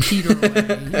peter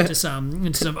away into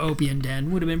some opium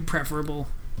den. Would have been preferable.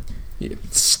 Yeah,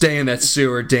 stay in that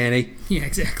sewer, Danny. Yeah,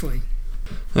 exactly.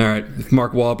 All right, if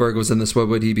Mark Wahlberg was in this, what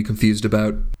would he be confused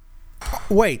about?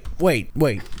 Wait.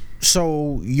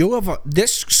 So you have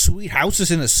this sweet house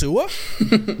is in a sewer?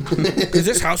 Because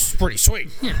this house is pretty sweet.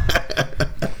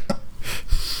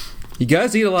 You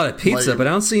guys eat a lot of pizza, Like- but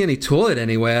I don't see any toilet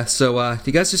anywhere. So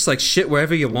you guys just like shit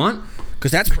wherever you want?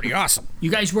 Because that's pretty awesome.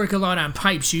 You guys work a lot on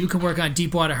pipes, so you can work on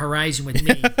Deepwater Horizon with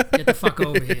me. Get the fuck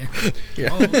over here. Yeah.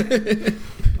 Oh,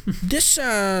 This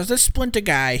Splinter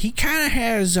guy, he kind of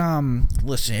has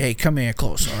listen, hey, come here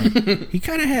closer. He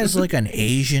kind of has like an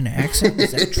Asian accent.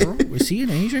 Is that true? Is he an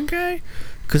Asian guy?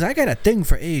 Because I got a thing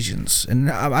for Asians,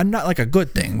 and I'm not like a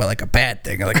good thing, but like a bad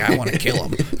thing. Like I want to kill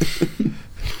him.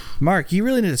 Mark, you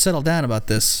really need to settle down about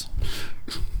this.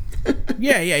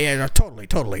 Yeah, no, totally.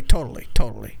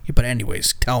 But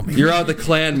anyways, tell me. You're out of the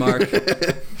clan, Mark.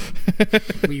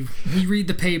 we read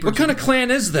the papers. What kind of clan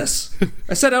is this?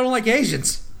 I said I don't like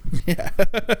Asians. Yeah.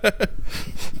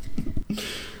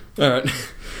 All right.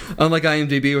 Unlike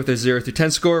IMDb with their 0 through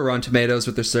 10 score, Rotten Tomatoes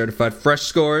with their certified fresh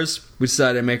scores, we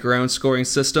decided to make our own scoring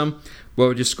system. What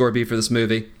would your score be for this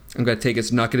movie? I'm going to take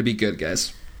it's not going to be good,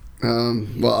 guys.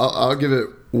 Well, I'll give it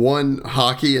one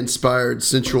hockey-inspired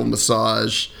sensual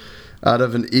massage out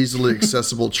of an easily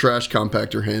accessible trash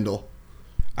compactor handle.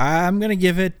 I'm gonna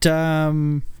give it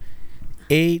 8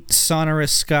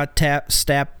 sonorous Scott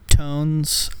Stapp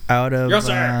tones out of Yes,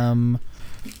 sir.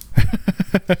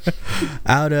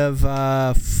 out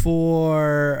of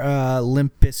 4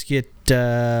 Limp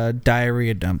Bizkit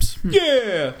diarrhea dumps.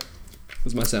 Yeah!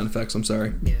 Those are my sound effects, I'm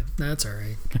sorry. Yeah, that's all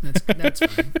right. That's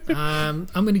fine.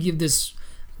 I'm gonna give this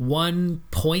one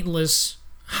pointless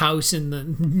house in the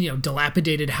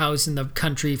dilapidated house in the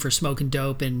country for smoking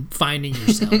dope and finding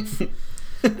yourself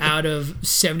out of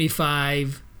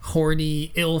 75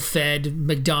 horny, ill-fed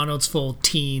McDonald's full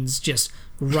teens just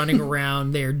running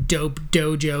around their dope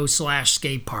dojo /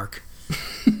 skate park.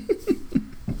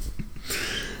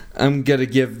 I'm going to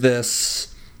give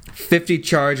this 50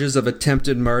 charges of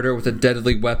attempted murder with a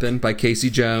deadly weapon by Casey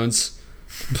Jones.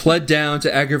 Pled down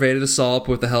to aggravated assault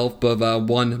with the help of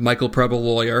one Michael Preble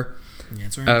lawyer.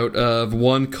 That's right. Out of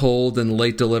one cold and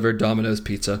late delivered Domino's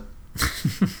pizza.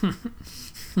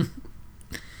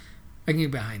 I can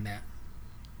get behind that.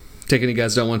 Taking you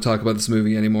guys don't want to talk about this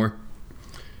movie anymore.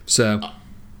 So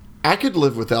I could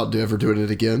live without ever doing it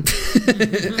again.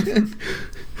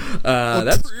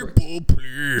 that's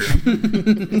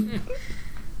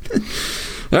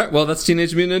all right, well, that's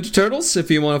Teenage Mutant Ninja Turtles. If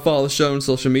you want to follow the show on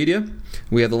social media,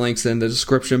 we have the links in the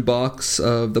description box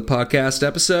of the podcast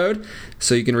episode.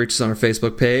 So you can reach us on our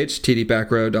Facebook page,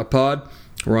 tdbackrow.pod.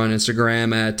 We're on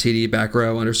Instagram at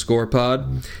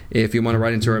tdbackrow_pod. If you want to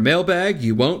write into our mailbag,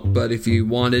 you won't, but if you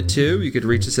wanted to, you could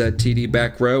reach us at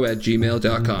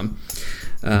tdbackrow@gmail.com.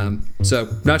 So,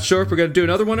 not sure if we're going to do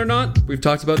another one or not. We've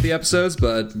talked about the episodes,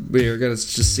 but we're going to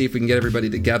just see if we can get everybody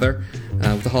together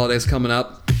with the holidays coming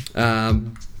up.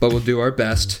 But we'll do our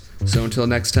best. So until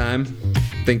next time,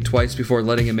 think twice before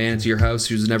letting a man into your house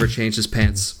who's never changed his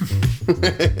pants.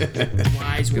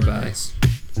 Wise Goodbye. words.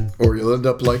 Or you'll end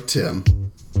up like Tim.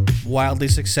 Wildly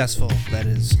successful, that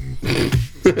is.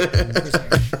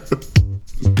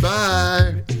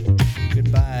 Bye.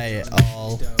 Goodbye,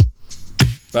 all.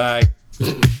 Bye.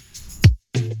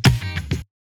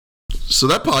 So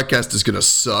that podcast is going to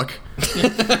suck.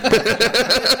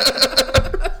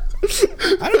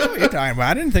 I don't know what you're talking about.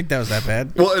 I didn't think that was that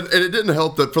bad. Well, and it didn't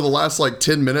help that for the last like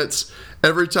 10 minutes,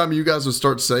 every time you guys would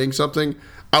start saying something,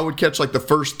 I would catch like the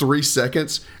first 3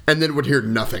 seconds and then would hear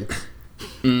nothing.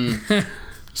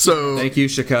 So Thank you,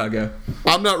 Chicago.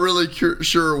 I'm not really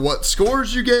sure what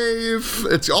scores you gave.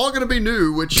 It's all going to be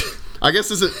new, which I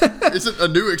guess isn't a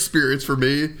new experience for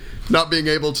me, not being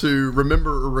able to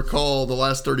remember or recall the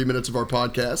last 30 minutes of our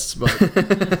podcasts.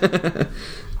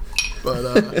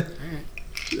 But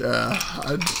yeah,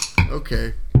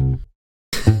 okay.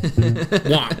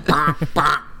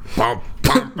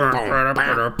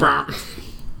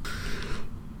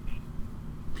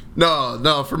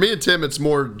 No, for me and Tim, it's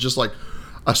more just like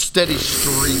a steady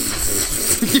stream.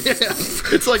 Yeah,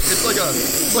 it's like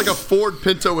a Ford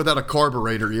Pinto without a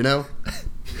carburetor, you know?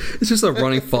 It's just a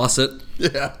running faucet.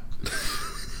 Yeah.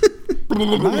 When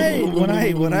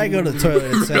I go to the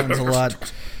toilet, it sounds a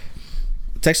lot.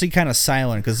 It's actually kind of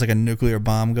silent because it's like a nuclear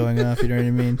bomb going off. You know what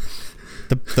I mean?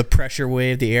 The pressure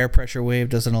wave, the air pressure wave,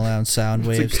 doesn't allow sound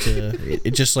waves to.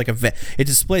 It just like it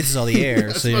displaces all the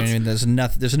air. So you know what I mean?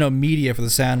 There's no media for the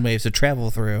sound waves to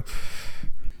travel through.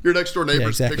 Your next door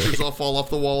neighbor's exactly. pictures all fall off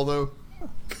the wall, though.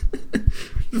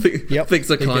 Yep, Things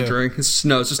like they do. Conjuring. It's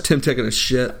just Tim taking a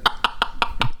shit.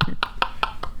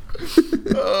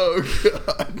 Oh,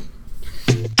 God.